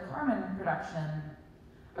started the Carmen production,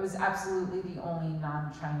 I was absolutely the only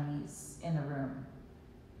non-Chinese in the room.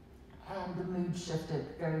 And the mood shifted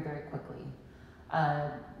very, very quickly.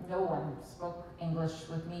 No one spoke English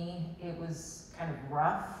with me. It was kind of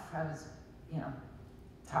rough. I was, you know,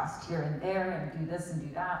 tossed here and there and do this and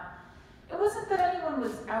do that. It wasn't that anyone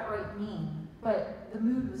was outright mean, but the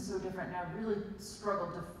mood was so different, and I really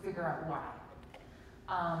struggled to figure out why.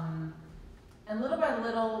 And little by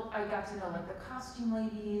little, I got to know like the costume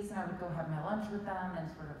ladies, and I would go have my lunch with them, and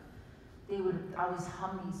sort of, they would always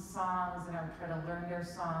hum these songs, and I would try to learn their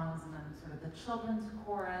songs, and then sort of the children's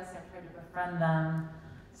chorus, I tried to befriend them.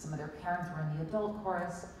 Some of their parents were in the adult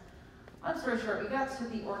chorus. Long story short, we got to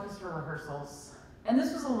the orchestra rehearsals, and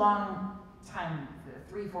this was a long time,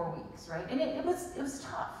 3-4 weeks, right? And it was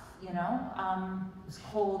tough, you know? It was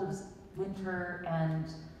cold, it was winter, and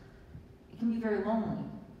it can be very lonely.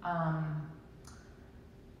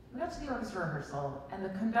 We got to the orchestra rehearsal, and the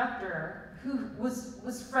conductor, who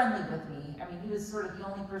was friendly with me, I mean, he was sort of the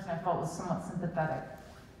only person I felt was somewhat sympathetic,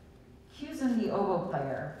 cues in the oboe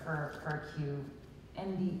player for a cue,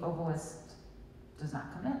 and the oboist does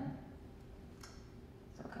not come in.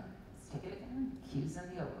 It's okay, let's take it again. Cues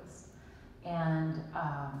in the oboist. And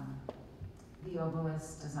the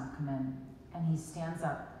oboist does not come in, and he stands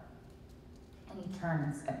up, and he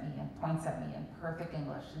turns at me and points at me in perfect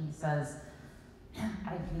English, and he says,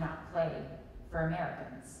 "I do not play for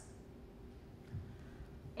Americans."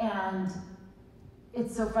 And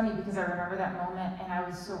it's so funny because I remember that moment, and I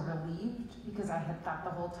was so relieved because I had thought the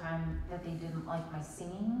whole time that they didn't like my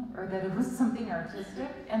singing or that it was something artistic,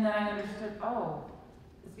 and then I understood, oh,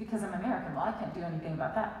 it's because I'm American. Well, I can't do anything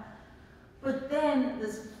about that. But then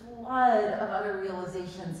this flood of other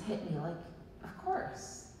realizations hit me, like, of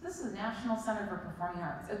course, this is National Center for Performing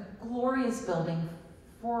Arts, a glorious building,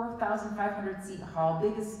 4,500 seat hall,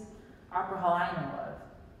 biggest opera hall I know of.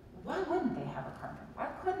 Why wouldn't they have a Carmen? Why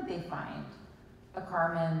couldn't they find a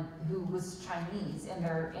Carmen who was Chinese in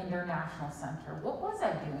their national center? What was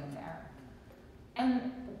I doing there?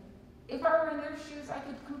 And if I were in their shoes, I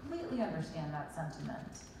could completely understand that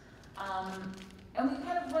sentiment. And we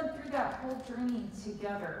kind of went through that whole journey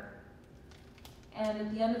together. And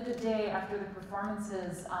at the end of the day, after the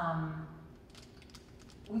performances,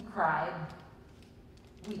 we cried.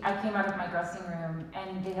 I came out of my dressing room,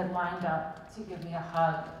 and they had lined up to give me a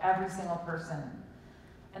hug, every single person.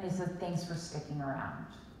 And they said, "Thanks for sticking around.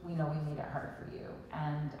 We know we made it hard for you."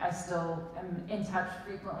 And I still am in touch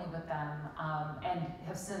frequently with them, and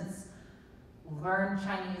have since learned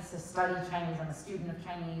Chinese, to study Chinese. I'm a student of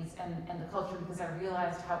Chinese and the culture, because I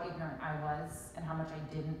realized how ignorant I was and how much I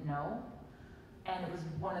didn't know. And it was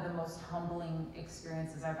one of the most humbling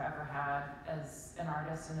experiences I've ever had as an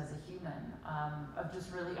artist and as a human, of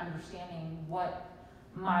just really understanding what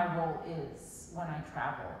my role is when I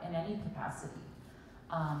travel in any capacity.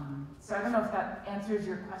 So I don't know if that answers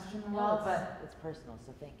your question well, No, but it's personal,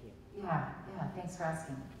 so thank you. yeah, thanks for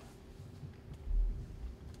asking.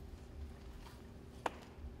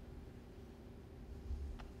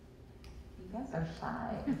 You guys are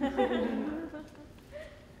shy.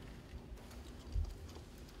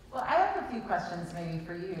 Well, I have a few questions maybe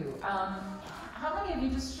for you. How many of you,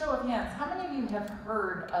 just show of hands, how many of you have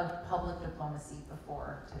heard of public diplomacy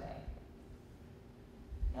before today?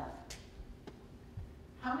 Yeah.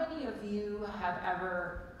 How many of you have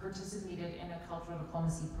ever participated in a cultural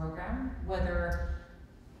diplomacy program? Whether,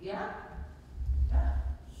 yeah?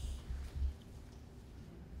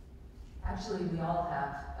 Actually, we all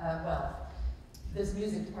have. Well, this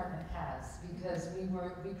music department has, because we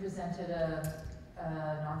presented an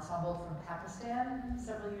ensemble from Pakistan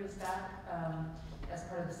several years back as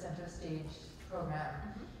part of the Center Stage program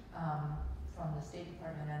from the State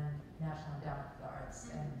Department and National Endowment for the Arts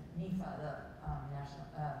and NEFA, the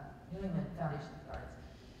New England Foundation for the Arts.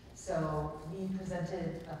 So we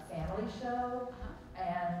presented a family show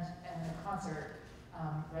and a concert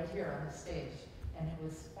right here on the stage, and it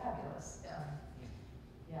was fabulous.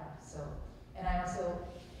 Yeah, so, and I also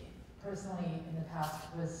personally in the past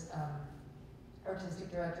was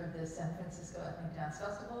artistic director of the San Francisco Ethnic Dance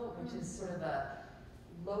Festival, which is sort of a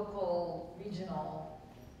local, regional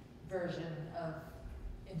version of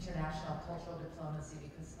international cultural diplomacy,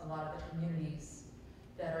 because a lot of the communities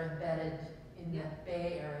that are embedded in the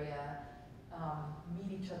Bay Area meet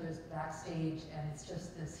each other's backstage, and it's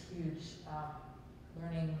just this huge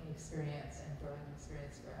learning experience and growing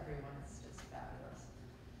experience for everyone. It's just fabulous.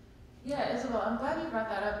 Yeah, Isabel, I'm glad you brought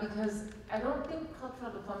that up, because I don't think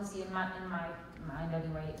cultural diplomacy, in my mind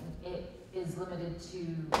anyway, it is limited to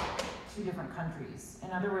two different countries. In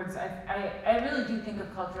other words, I really do think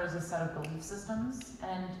of culture as a set of belief systems,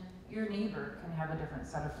 and your neighbor can have a different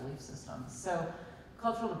set of belief systems. So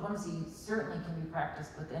cultural diplomacy certainly can be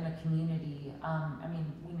practiced within a community. I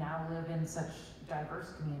mean, we now live in such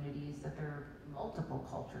diverse communities that there are multiple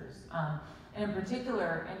cultures. And in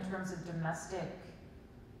particular, in terms of domestic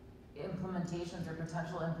implementations or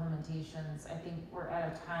potential implementations, I think we're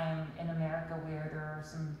at a time in America where there are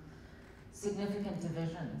some significant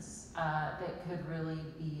divisions that could really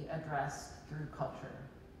be addressed through culture.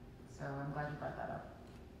 So I'm glad you brought that up.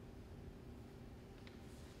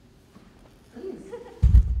 Please.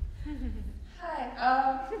 Hi.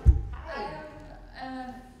 Hi.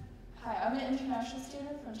 I'm an international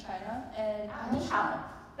student from China, and Ni hao.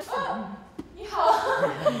 Oh, ni hao.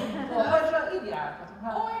 我会说一点儿普通 Oh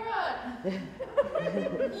话。 my god.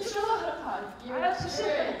 你说得很好. You're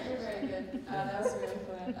very good. That was really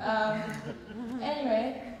fluent. Anyway,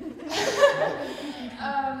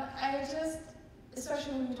 I just,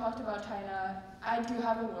 especially when you talked about China, I do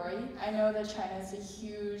have a worry. I know that China is a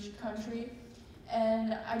huge country,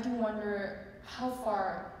 and I do wonder how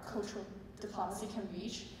far cultural diplomacy can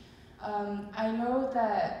reach. I know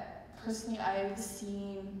that personally I've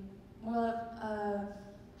seen,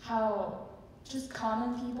 how just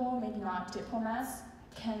common people, maybe not diplomats,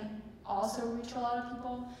 can also reach a lot of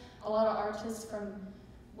people. A lot of artists from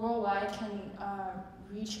worldwide can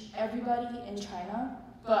reach everybody in China,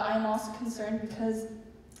 but I'm also concerned because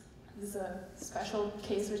this is a special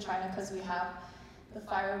case with China because we have the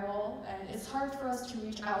firewall, and it's hard for us to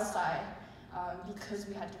reach outside because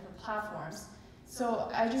we have different platforms. So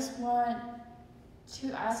I just want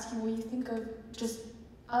to ask you what you think of just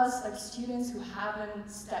us, like students who haven't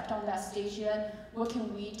stepped on that stage yet. What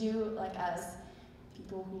can we do, like as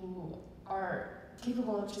people who are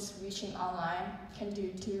capable of just reaching online, can do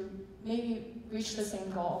to maybe reach the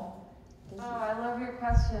same goal? Thank you. I love your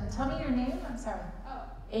question. Tell me your name. I'm sorry. Oh,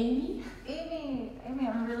 Amy. Amy,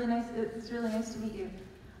 I'm really nice. It's really nice to meet you.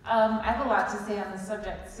 I have a lot to say on this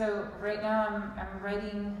subject. So right now I'm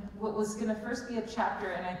writing what was going to first be a chapter,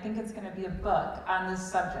 and I think it's going to be a book on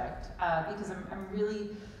this subject because I'm really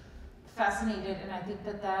fascinated, and I think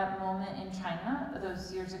that moment in China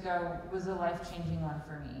those years ago was a life-changing one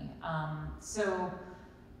for me. So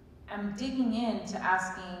I'm digging into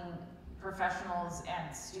asking professionals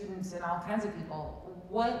and students and all kinds of people,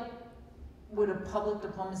 what would a public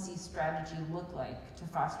diplomacy strategy look like to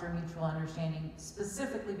foster mutual understanding,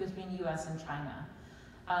 specifically between US and China?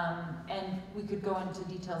 And we could go into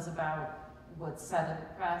details about what's said in the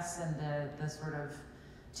press and the sort of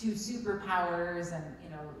two superpowers and, you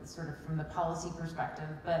know, sort of from the policy perspective.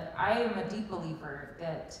 But I am a deep believer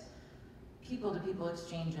that people-to-people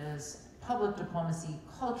exchanges, public diplomacy,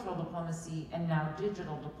 cultural diplomacy, and now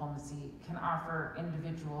digital diplomacy can offer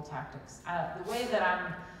individual tactics. The way that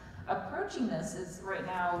I'm approaching this is right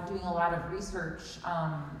now doing a lot of research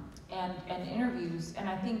and interviews, and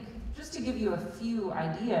I think just to give you a few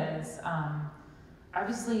ideas,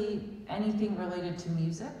 obviously anything related to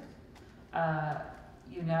music,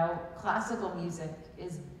 you know, classical music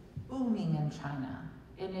is booming in China,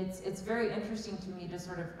 and it's very interesting to me to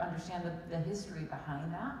sort of understand the history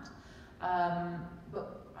behind that.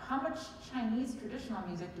 But how much Chinese traditional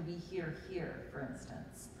music do we hear here, for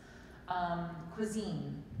instance?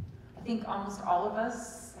 Cuisine. I think almost all of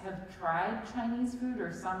us have tried Chinese food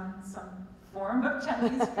or some form of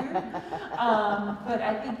Chinese food. But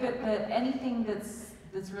I think that anything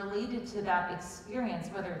that's related to that experience,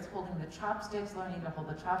 whether it's holding the chopsticks, learning to hold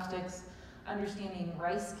the chopsticks, understanding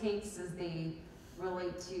rice cakes as they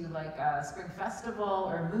relate to like a spring festival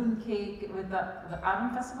or moon cake with the autumn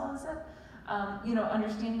festival, is it? You know,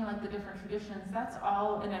 understanding like the different traditions, that's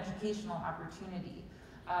all an educational opportunity.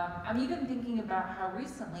 I'm even thinking about how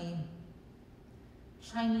recently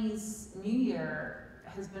Chinese New Year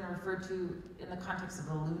has been referred to in the context of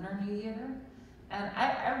the Lunar New Year. And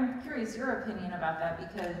I'm curious your opinion about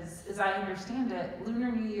that, because as I understand it,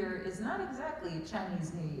 Lunar New Year is not exactly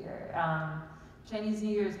Chinese New Year. Chinese New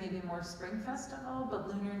Year is maybe more spring festival, but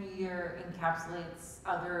Lunar New Year encapsulates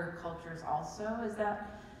other cultures also. Is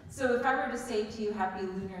that, so if I were to say to you, Happy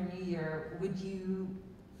Lunar New Year,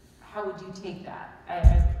 how would you take that?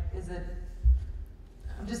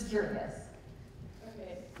 I'm just curious.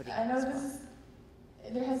 Okay, I know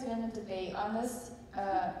there has been a debate on this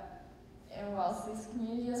in Wellesley's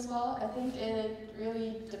community as well. I think it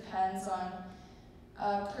really depends on,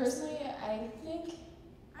 personally, I think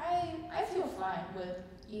I feel fine with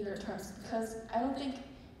either terms, because I don't think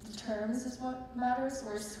the terms is what matters,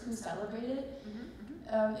 or who celebrated it.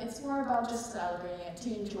 It's more about just celebrating it,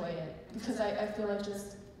 to enjoy it, because I feel like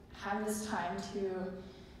just having this time to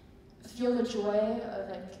feel the joy of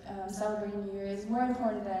like celebrating New Year is more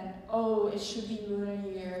important than, oh, it should be Lunar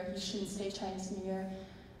New Year, you shouldn't say Chinese New Year.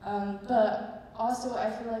 But also I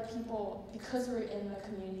feel like people, because we're in a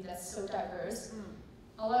community that's so diverse,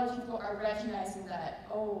 a lot of people are recognizing that,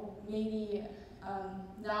 oh, maybe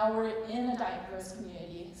now we're in a diverse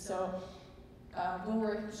community, so when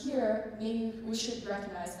we're here, maybe we should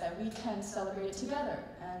recognize that we can celebrate it together.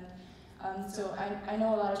 And so I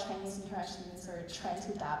know a lot of Chinese international students are trying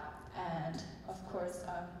to adapt, and of course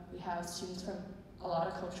we have students from a lot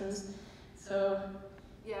of cultures. So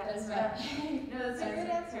yeah, that's right. No, that's a good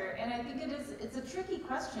answer, and I think it's a tricky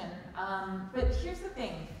question. But here's the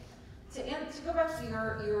thing: to go back to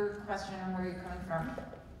your question and where you're coming from,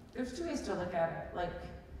 there's two ways to look at it. Like,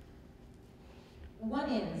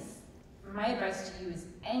 one is, my advice to you is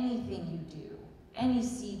anything you do, any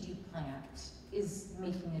seed you plant, is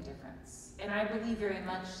making a difference. And I believe very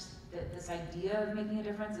much that this idea of making a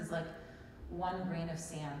difference is like one grain of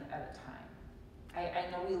sand at a time.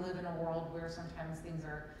 I know we live in a world where sometimes things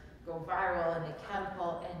go viral and they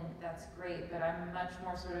catapult, and that's great, but I'm much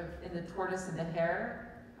more sort of in the tortoise and the hare.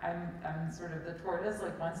 I'm sort of the tortoise,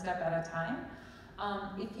 like one step at a time.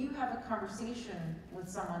 If you have a conversation with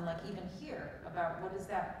someone, like even here, about what is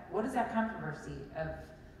that controversy of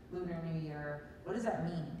Lunar New Year, what does that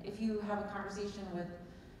mean? If you have a conversation with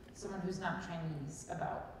someone who's not Chinese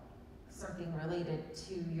about something related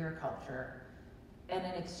to your culture, and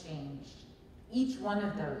an exchange, each one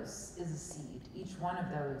of those is a seed. Each one of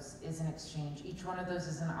those is an exchange. Each one of those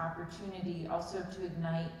is an opportunity also to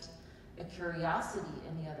ignite a curiosity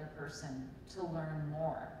in the other person to learn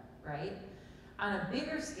more, right? On a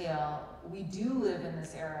bigger scale, we do live in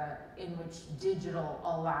this era in which digital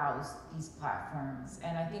allows these platforms.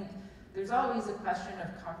 And I think there's always a question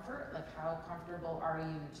of comfort, like how comfortable are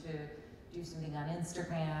you to do something on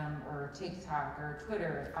Instagram or TikTok or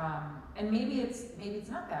Twitter? And maybe it's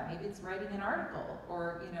not that. Maybe it's writing an article,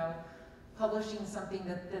 or publishing something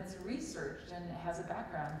that's researched and has a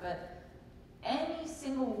background. But any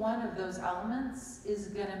single one of those elements is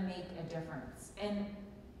gonna make a difference. And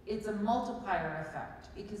it's a multiplier effect,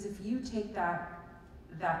 because if you take that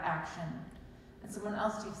action, and someone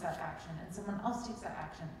else takes that action, and someone else takes that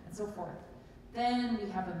action, and so forth, then we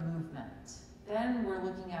have a movement. Then we're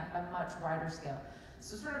looking at a much wider scale.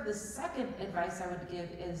 So sort of the second advice I would give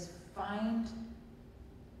is find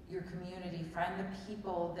your community, find the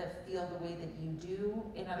people that feel the way that you do.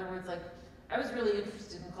 In other words, like, I was really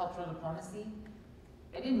interested in cultural diplomacy.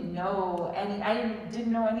 I didn't know any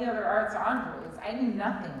other arts envoys. I knew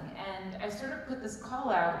nothing. And I sort of put this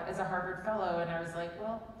call out as a Harvard fellow, and I was like,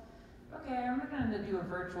 well, okay, I'm gonna do a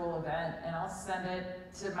virtual event, and I'll send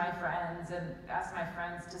it to my friends and ask my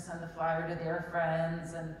friends to send the flyer to their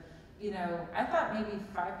friends. And I thought maybe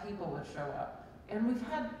 5 people would show up. and we've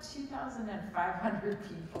had 2,500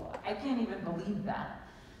 people. I can't even believe that.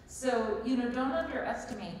 So, you know, don't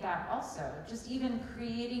underestimate that also. Just even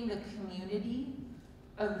creating the community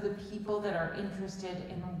of the people that are interested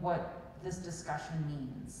in what this discussion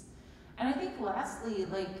means. And I think lastly,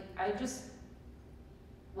 like, I just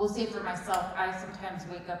will say for myself, I sometimes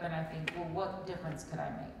wake up and I think, well, what difference could I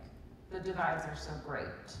make? The divides are so great.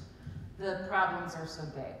 The problems are so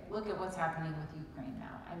big. Look at what's happening with Ukraine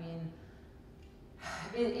now. I mean,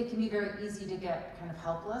 it can be very easy to get kind of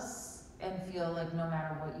helpless and feel like no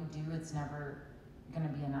matter what you do, it's never gonna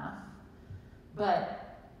be enough.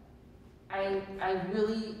 But I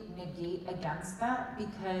really negate against that,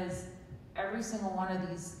 because every single one of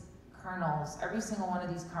these kernels, every single one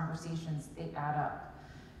of these conversations, they add up.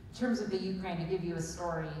 In terms of the Ukraine, to give you a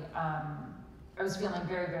story, I was feeling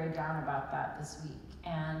very, very down about that this week.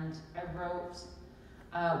 And I wrote,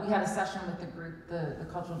 we had a session with the group, the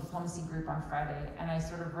cultural diplomacy group on Friday, and I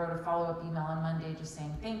sort of wrote a follow-up email on Monday just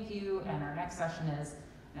saying thank you, and our next session is,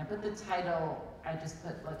 and I put the title, I just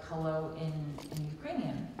put like hello in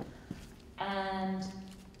Ukrainian. And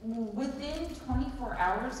within 24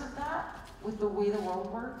 hours of that, with the way the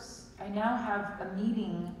world works, I now have a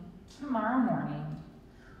meeting tomorrow morning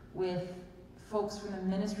with folks from the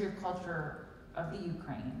Ministry of Culture of the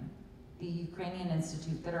Ukraine, the Ukrainian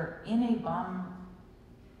Institute, that are in a bomb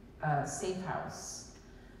safe house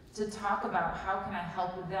to talk about how can I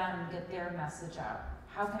help them get their message out?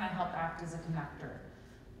 How can I help act as a connector?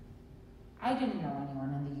 I didn't know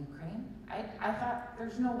anyone in the Ukraine. I thought,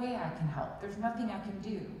 there's no way I can help. There's nothing I can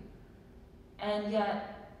do. And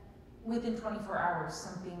yet, within 24 hours,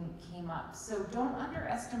 something came up. So don't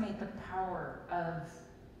underestimate the power of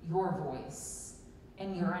your voice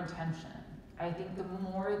and your intention. I think the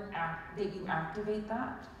more that you activate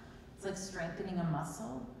that, it's like strengthening a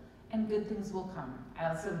muscle, and good things will come. I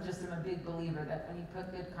also just am a big believer that when you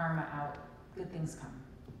put good karma out, good things come.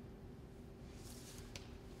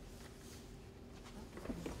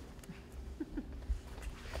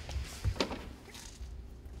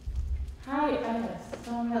 Hi, I have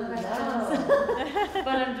so many questions,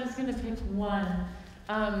 but I'm just going to pick one.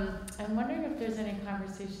 I'm wondering if there's any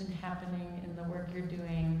conversation happening in the work you're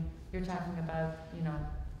doing. You're talking about, you know,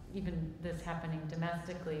 even this happening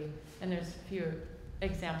domestically, and there's a few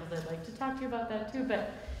examples I'd like to talk to you about that too,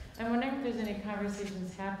 but I'm wondering if there's any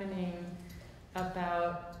conversations happening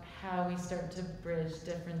about how we start to bridge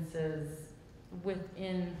differences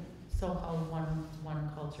within so-called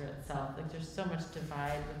one culture itself. Like, there's so much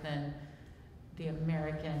divide within the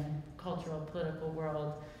American cultural political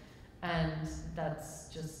world, and that's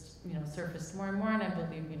just, you know, surfaced more and more, and I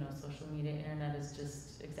believe, you know, social media, internet is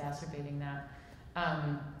just exacerbating that.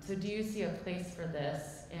 So do you see a place for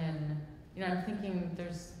this in, you know, I'm thinking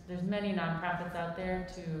there's many nonprofits out there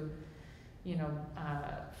to, you know,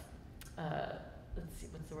 let's see,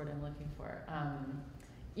 what's the word I'm looking for?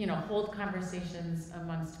 You know, hold conversations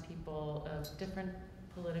amongst people of different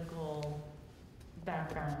political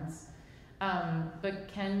backgrounds. But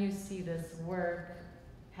can you see this work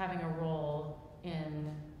having a role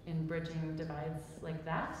in bridging divides like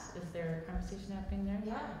that? Is there a conversation happening there?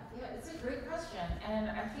 Yeah, it's a great question. And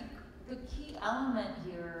I think the key element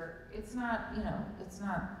here, it's not, you know, it's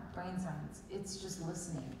not brain science, it's just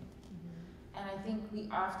listening. Mm-hmm. And I think we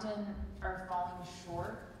often are falling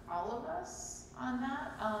short, all of us, on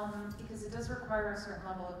that, because it does require a certain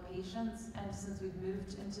level of patience. And since we've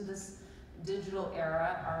moved into this digital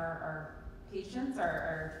era, our patience,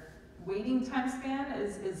 our waiting time span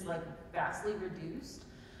is like vastly reduced.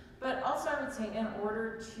 But also I would say, in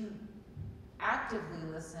order to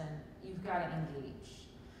actively listen, you've got to engage.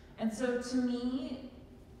 And so to me,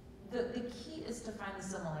 the key is to find the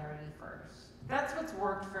similarity first. That's what's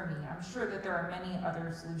worked for me. I'm sure that there are many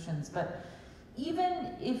other solutions, but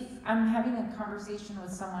even if I'm having a conversation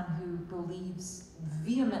with someone who believes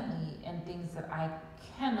vehemently in things that I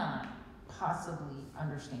cannot possibly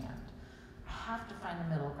understand, I have to find a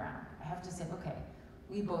middle ground. I have to say, okay,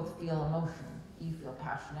 we both feel emotion. You feel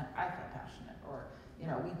passionate, I feel passionate. Or, you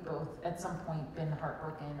know, we've both at some point been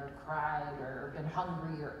heartbroken or cried or been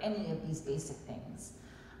hungry or any of these basic things.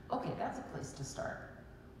 Okay, that's a place to start.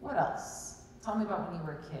 What else? Tell me about when you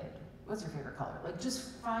were a kid. What's your favorite color? Like,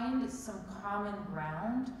 just find some common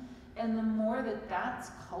ground. And the more that that's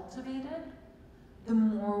cultivated, the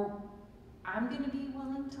more I'm going to be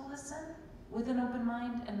willing to listen with an open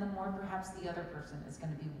mind, and the more perhaps the other person is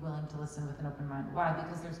going to be willing to listen with an open mind. Why?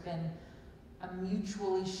 Because there's been a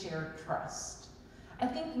mutually shared trust. I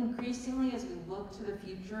think increasingly as we look to the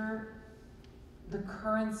future, the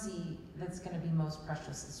currency that's going to be most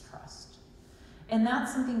precious is trust. And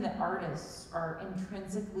that's something that artists are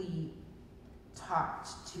intrinsically taught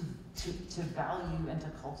to value and to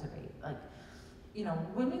cultivate. Like, you know,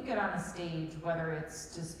 when you get on a stage, whether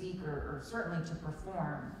it's to speak or certainly to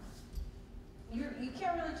perform, you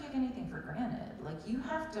can't really take anything for granted. Like, you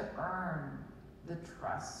have to earn the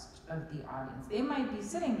trust of the audience. They might be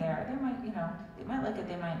sitting there, they might, you know, they might like it,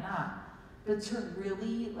 they might not. But to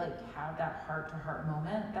really like have that heart-to-heart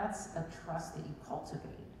moment, that's a trust that you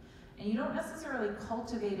cultivate. And you don't necessarily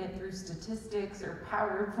cultivate it through statistics or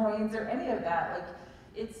PowerPoints or any of that. Like,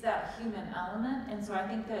 it's that human element. And so I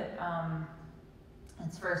think that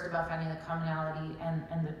it's first about finding the commonality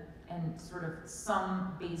and sort of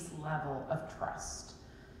some base level of trust.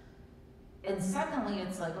 And secondly,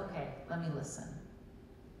 it's like, okay, let me listen.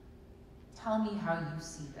 Tell me how you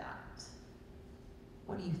see that.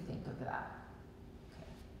 What do you think of that?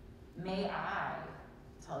 Okay. May I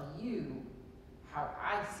tell you how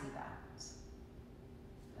I see that?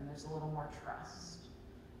 And there's a little more trust.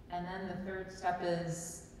 And then the third step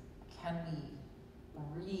is, can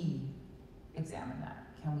we re-examine that?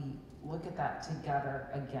 Can we look at that together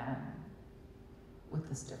again with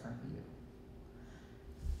this different view?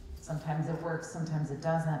 Sometimes it works, sometimes it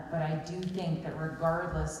doesn't, but I do think that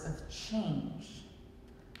regardless of change,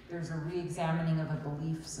 there's a re-examining of a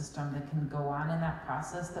belief system that can go on in that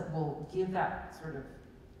process that will give that sort of,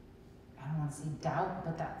 I don't want to say doubt,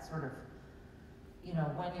 but that sort of, you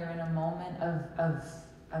know, when you're in a moment of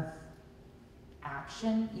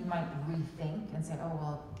action, you might rethink and say, oh,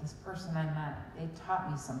 well, this person I met, they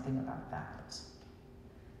taught me something about that.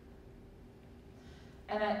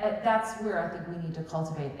 And that's where I think we need to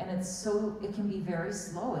cultivate. And it can be very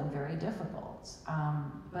slow and very difficult,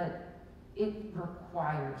 but it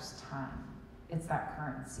requires time. It's that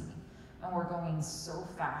currency. And we're going so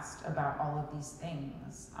fast about all of these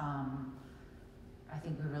things. I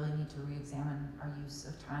think we really need to re-examine our use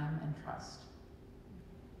of time and trust.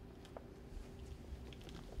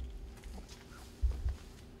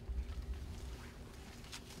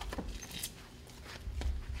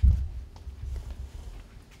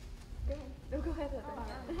 No, go ahead.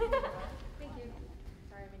 Thank you.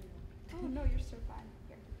 Sorry, I made you. Oh, no, you're so fine.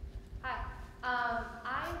 Here. Hi.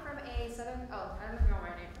 I'm from a southern, I don't know if you know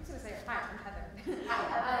my name. I'm just going to say it. Hi, I'm Heather.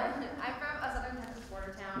 Hi. I'm from a southern Texas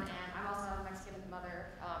border town, and I'm also a Mexican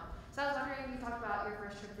mother. So I was wondering, you talked about your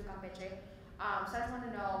first trip to Campeche. So I just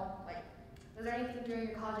wanted to know, like, was there anything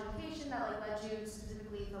during your college education that like led you to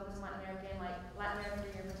specifically focus on Latin America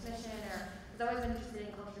during your first mission, or I've always been interested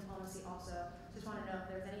in cultural diplomacy also. Just want to know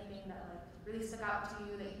if there's anything that like really stuck out to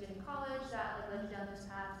you that you did in college that like led you down this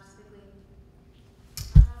path specifically?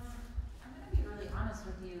 I'm going to be really honest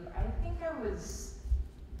with you. I think I was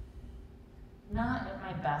not at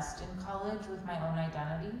my best in college with my own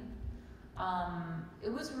identity.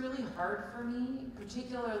 It was really hard for me,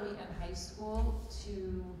 particularly in high school,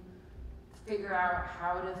 to figure out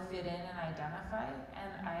how to fit in and identify.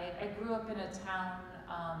 And I grew up in a town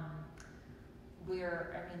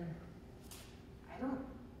where, I mean, I don't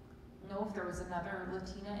know if there was another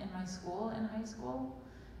Latina in my school in high school.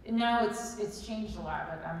 And now it's changed a lot,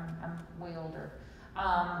 but I'm way older.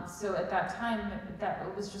 So at that time, that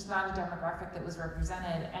it was just not a demographic that was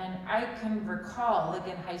represented. And I can recall, like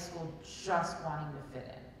in high school, just wanting to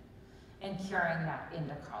fit in and carrying that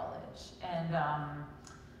into college. And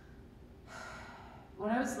when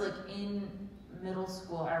I was like in middle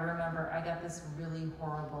school, I remember I got this really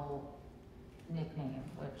horrible nickname,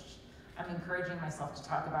 which I'm encouraging myself to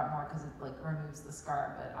talk about more because it like removes the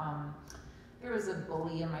scar. But there was a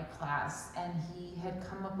bully in my class, and he had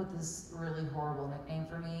come up with this really horrible nickname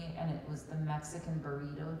for me, and it was the Mexican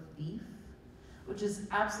burrito thief, which is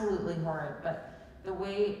absolutely horrid. But the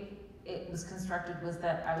way it was constructed was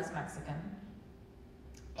that I was Mexican,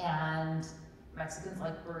 and Mexicans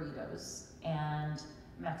like burritos, and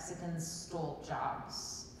Mexicans stole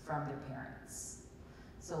jobs from their parents.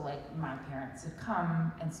 So like my parents had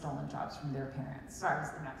come and stolen jobs from their parents. So I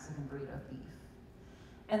was the Mexican burrito thief.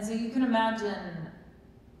 And so you can imagine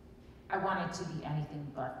I wanted to be anything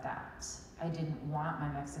but that. I didn't want my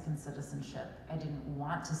Mexican citizenship. I didn't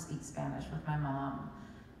want to speak Spanish with my mom.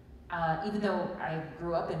 Even though I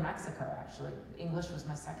grew up in Mexico, actually. English was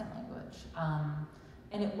my second language.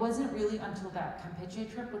 And it wasn't really until that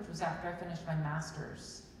Campeche trip, which was after I finished my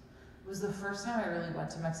master's, it was the first time I really went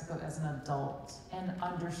to Mexico as an adult and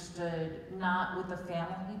understood, not with the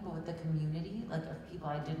family, but with the community, like of people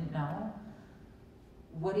I didn't know,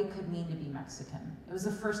 what it could mean to be Mexican. It was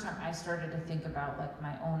the first time I started to think about like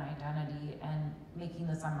my own identity and making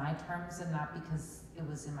this on my terms and not because it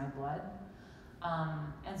was in my blood.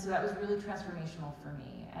 And so that was really transformational for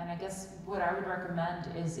me. And I guess what I would recommend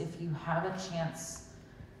is if you have a chance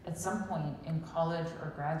at some point in college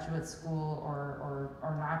or graduate school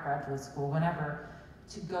or not graduate school, whenever,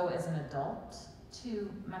 to go as an adult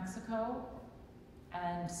to Mexico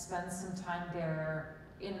and spend some time there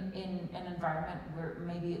in an environment where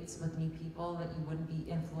maybe it's with new people that you wouldn't be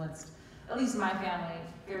influenced. At least my family,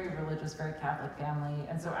 very religious, very Catholic family,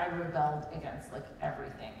 and so I rebelled against like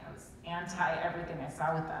everything. I was anti everything I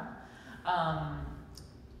saw with them.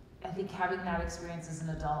 I think having that experience as an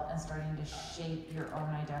adult and starting to shape your own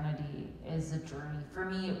identity is a journey. For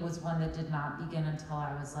me, it was one that did not begin until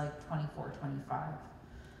I was like 24, 25.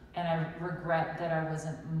 And I regret that I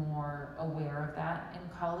wasn't more aware of that in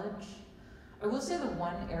college. I will say the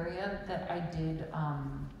one area that I did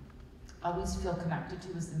always feel connected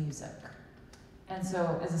to was the music. And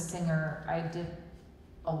so as a singer,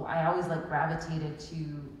 I always like gravitated to,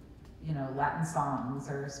 you know, Latin songs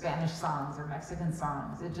or Spanish songs or Mexican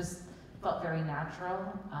songs. It just felt very natural.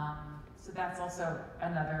 So that's also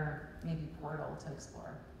another maybe portal to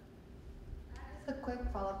explore. Just a quick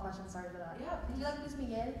follow-up question, sorry for that. Yeah. Do you like Luis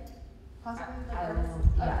Miguel? Possibly?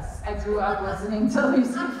 Yes, I grew up listening to Luis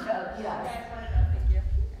Miguel, yes. Okay, I wanted to know, thank you.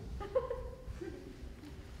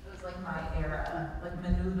 It was like my era, like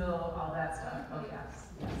Menudo, all that stuff. Oh yes,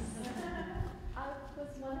 yes. I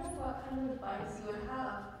was wondering what kind of advice you would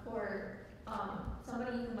have for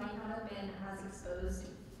somebody who might not have been as exposed to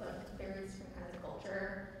like various different kinds of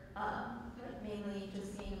culture, like mainly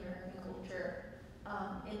just seeing American culture,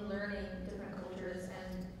 in learning different cultures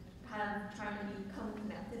and kind of trying to become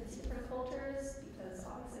connected to different cultures, because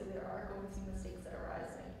obviously there are going to be mistakes that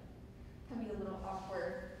arise and it can be a little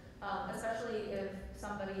awkward, especially if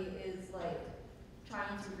somebody is like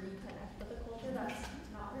trying to reconnect with a culture that's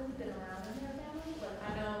not really been around in their family. Like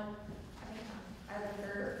I think I'm either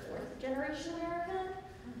third or fourth generation American,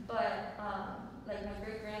 but like my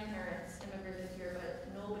great grandparents immigrated here, but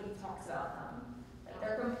nobody talks about them. Like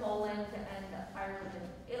they're from Poland and Ireland and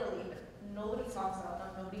Italy, but nobody talks about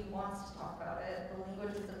them. Nobody wants to talk about it. The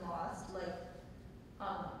language has been lost.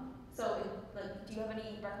 Do you have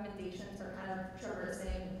any recommendations for kind of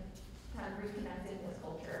traversing, kind of reconnecting with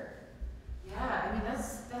culture? Yeah, I mean that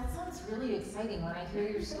sounds really exciting. When I hear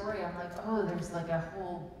your story, I'm like, oh, there's like a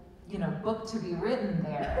whole, you know, book to be written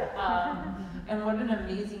there. And what an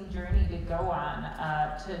amazing journey to go on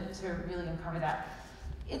to really uncover that.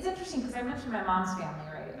 It's interesting because I mentioned my mom's family,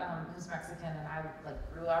 right, who's Mexican, and I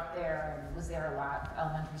like grew up there and was there a lot,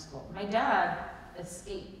 elementary school. My dad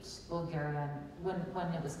escaped Bulgaria when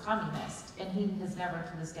it was communist, and he has never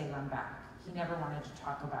to this day gone back. He never wanted to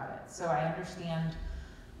talk about it. So I understand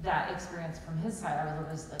that experience from his side. I was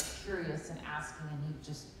always like curious and asking, and he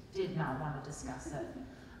just did not want to discuss it.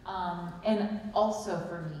 And also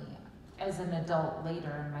for me, as an adult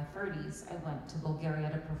later in my 30s, I went to Bulgaria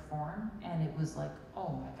to perform, and it was like, oh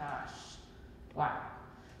my gosh, wow.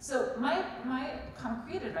 So my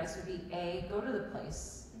concrete advice would be, A, go to the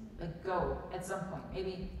place, like go at some point,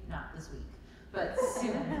 maybe not this week, but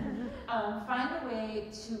soon. Find a way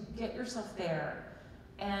to get yourself there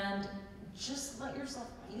and just let yourself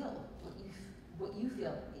feel what you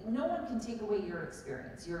feel. No one can take away your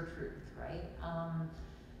experience, your truth, right?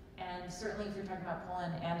 And certainly if you're talking about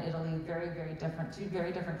Poland and Italy, very, very different, two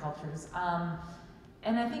very different cultures.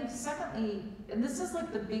 And I think secondly, and this is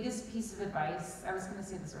like the biggest piece of advice, I was gonna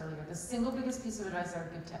say this earlier, the single biggest piece of advice I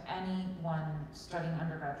would give to anyone studying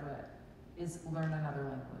undergraduate is learn another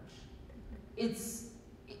language.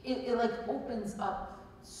 It like opens up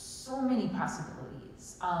so many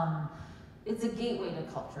possibilities. It's a gateway to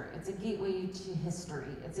culture, it's a gateway to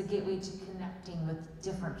history, it's a gateway to connecting with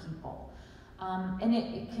different people. And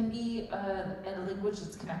it can be a language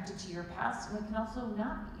that's connected to your past, and it can also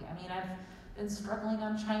not be. I mean, I've been struggling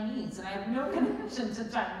on Chinese, and I have no connection to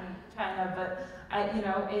China, but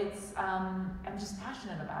I'm just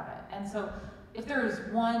passionate about it. And so if there is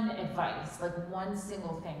one advice, like one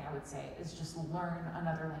single thing I would say, is just learn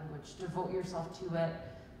another language, devote yourself to it.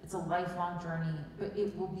 It's a lifelong journey, but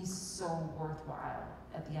it will be so worthwhile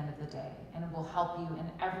at the end of the day, and it will help you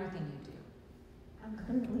in everything you do. I'm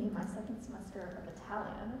currently in my second semester of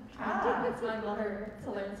Italian, trying to convince my mother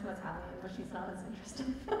to learn some Italian, but she's not as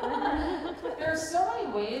interested. There are so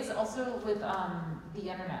many ways also with the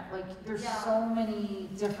internet. Like there's so many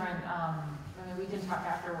different, we can talk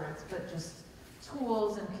afterwards, but just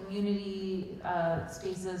tools and community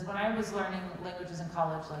spaces. When I was learning languages in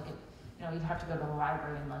college, you'd have to go to the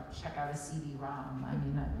library and check out a CD-ROM. I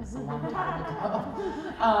mean, that was a long time ago.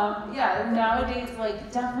 Nowadays,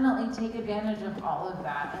 definitely take advantage of all of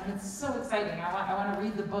that, and it's so exciting. I want to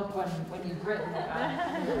read the book when you've written your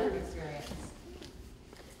life experience.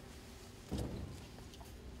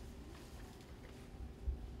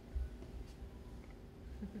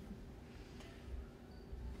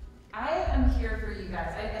 you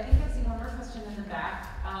guys. I think I see one more question in the back.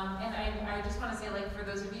 And I just want to say, like, for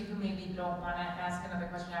those of you who maybe don't want to ask another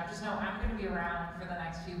question now, just know I'm going to be around for the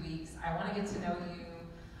next few weeks. I want to get to know you.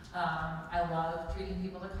 I love treating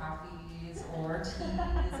people to coffees or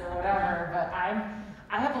teas or whatever, but I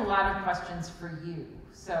have a lot of questions for you.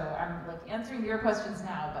 So I'm like answering your questions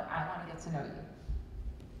now, but I want to get to know you.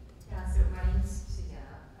 Yeah, so my name's Susanna.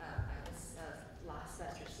 I was last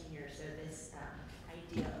semester senior, so this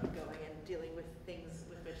idea of going and dealing with things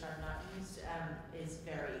with which I'm not used is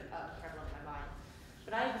very prevalent in my mind.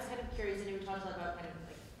 But I was kind of curious, and we talked a lot about kind of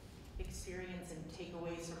like experience and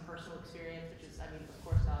takeaways from personal experience, which is, I mean, of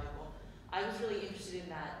course, valuable. I was really interested in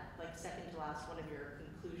that, like, second to last one of your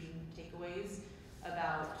conclusion takeaways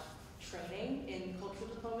about training in cultural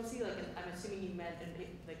diplomacy. Like, I'm assuming you meant, and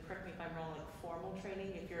like, correct me if I'm wrong, like formal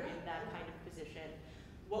training if you're in that kind of position.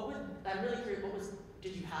 I'm really curious,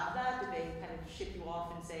 did you have that? Did they kind of ship you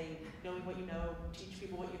off and say, knowing what you know, teach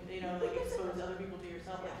people what you know, like expose other people to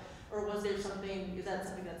yourself? Like, or was there something, is that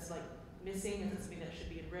something that's like missing? Is it something that should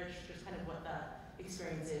be enriched? Just kind of what the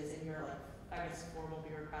experience is in your, like, I guess, formal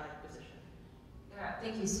bureaucratic position. Yeah,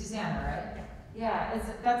 thank you, Susanna, right? Yeah,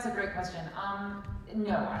 that's a great question.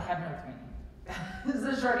 No, I had no training. This is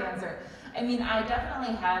the short answer. I mean, I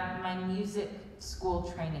definitely had my music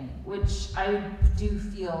school training, which I do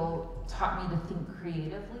feel taught me to think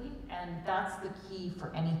creatively, and that's the key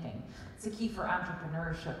for anything. It's the key for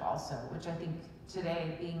entrepreneurship also, which I think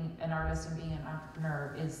today, being an artist and being an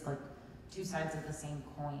entrepreneur is like two sides of the same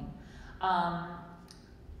coin.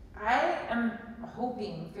 I am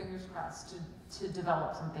hoping, fingers crossed, to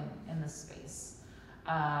develop something in this space.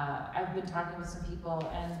 I've been talking with some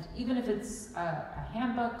people, and even if it's a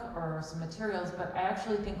handbook or some materials, but I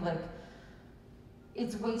actually think like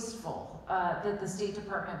it's wasteful that the State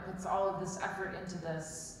Department puts all of this effort into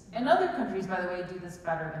this. And other countries, by the way, do this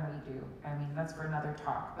better than we do. I mean, that's for another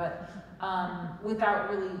talk. But without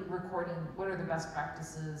really recording what are the best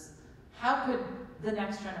practices, how could the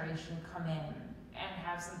next generation come in and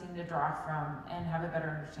have something to draw from and have a better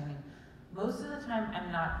understanding? Most of the time, I'm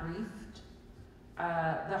not briefed.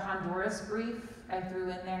 The Honduras brief I threw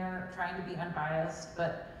in there, trying to be unbiased,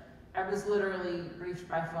 but I was literally briefed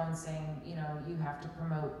by phone saying, you know, you have to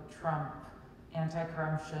promote Trump,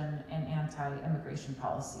 anti-corruption, and anti-immigration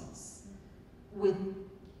policies with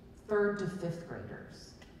 3rd to 5th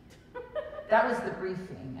graders. That was the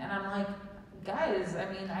briefing, and I'm like, guys, I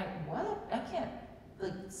mean, I can't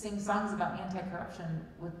like sing songs about anti-corruption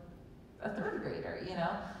with a 3rd grader, you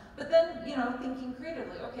know? But then, you know, thinking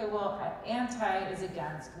creatively, okay, well, anti is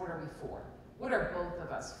against, what are we for? What are both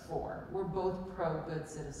of us for? We're both pro-good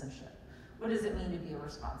citizenship. What does it mean to be a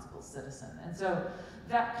responsible citizen? And so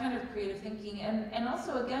that kind of creative thinking, and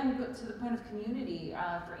also, again, to the point of community,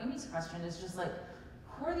 for Amy's question, is just like,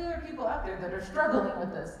 who are the other people out there that are struggling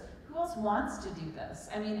with this? Who else wants to do this?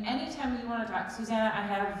 I mean, anytime you want to talk, Susanna, I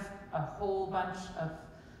have a whole bunch of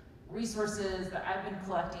resources that I've been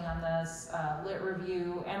collecting on this, lit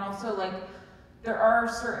review, and also like, there are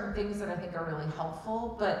certain things that I think are really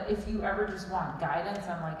helpful, but if you ever just want guidance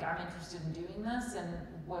on like, I'm interested in doing this, and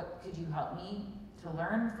what could you help me to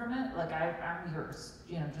learn from it? Like, I'm yours,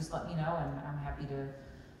 you know, just let me know, and I'm happy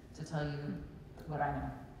to tell you what I know.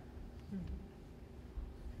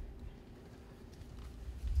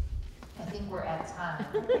 I think we're at time.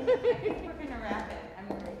 I think we're gonna wrap it.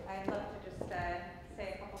 I'd love to just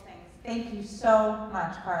say a couple things. Thank you so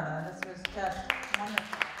much, Carla. This was just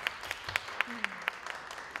wonderful.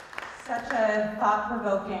 Such a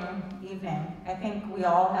thought-provoking evening. I think we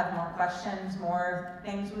all have more questions, more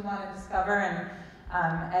things we want to discover, and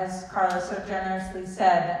as Carla so generously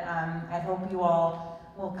said, I hope you all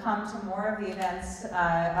will come to more of the events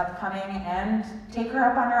upcoming and take her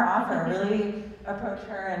up on her offer. Really approach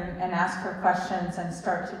her and ask her questions and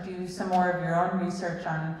start to do some more of your own research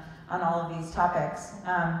on all of these topics.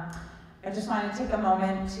 I just want to take a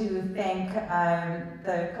moment to thank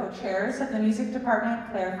the co-chairs of the music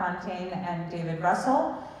department, Claire Fontaine and David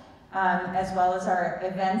Russell, as well as our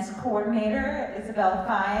events coordinator, Isabel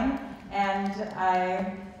Fine, and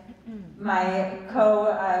my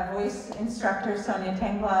co-voice instructor, Sonia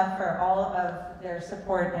Tangla, for all of their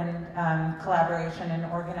support and collaboration in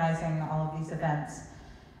organizing all of these events.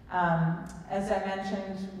 As I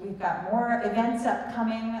mentioned, we've got more events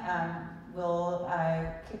upcoming. We'll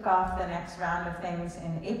kick off the next round of things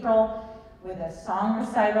in April with a song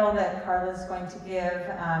recital that Carla's going to give,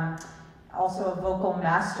 also a vocal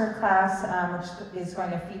master class, which is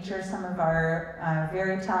going to feature some of our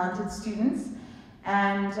very talented students,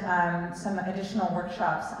 and some additional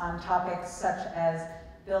workshops on topics such as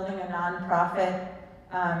building a nonprofit,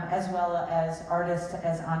 as well as artist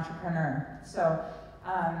as entrepreneur. So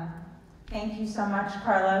Thank you so much,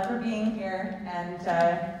 Carla, for being here, and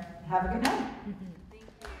have a good night.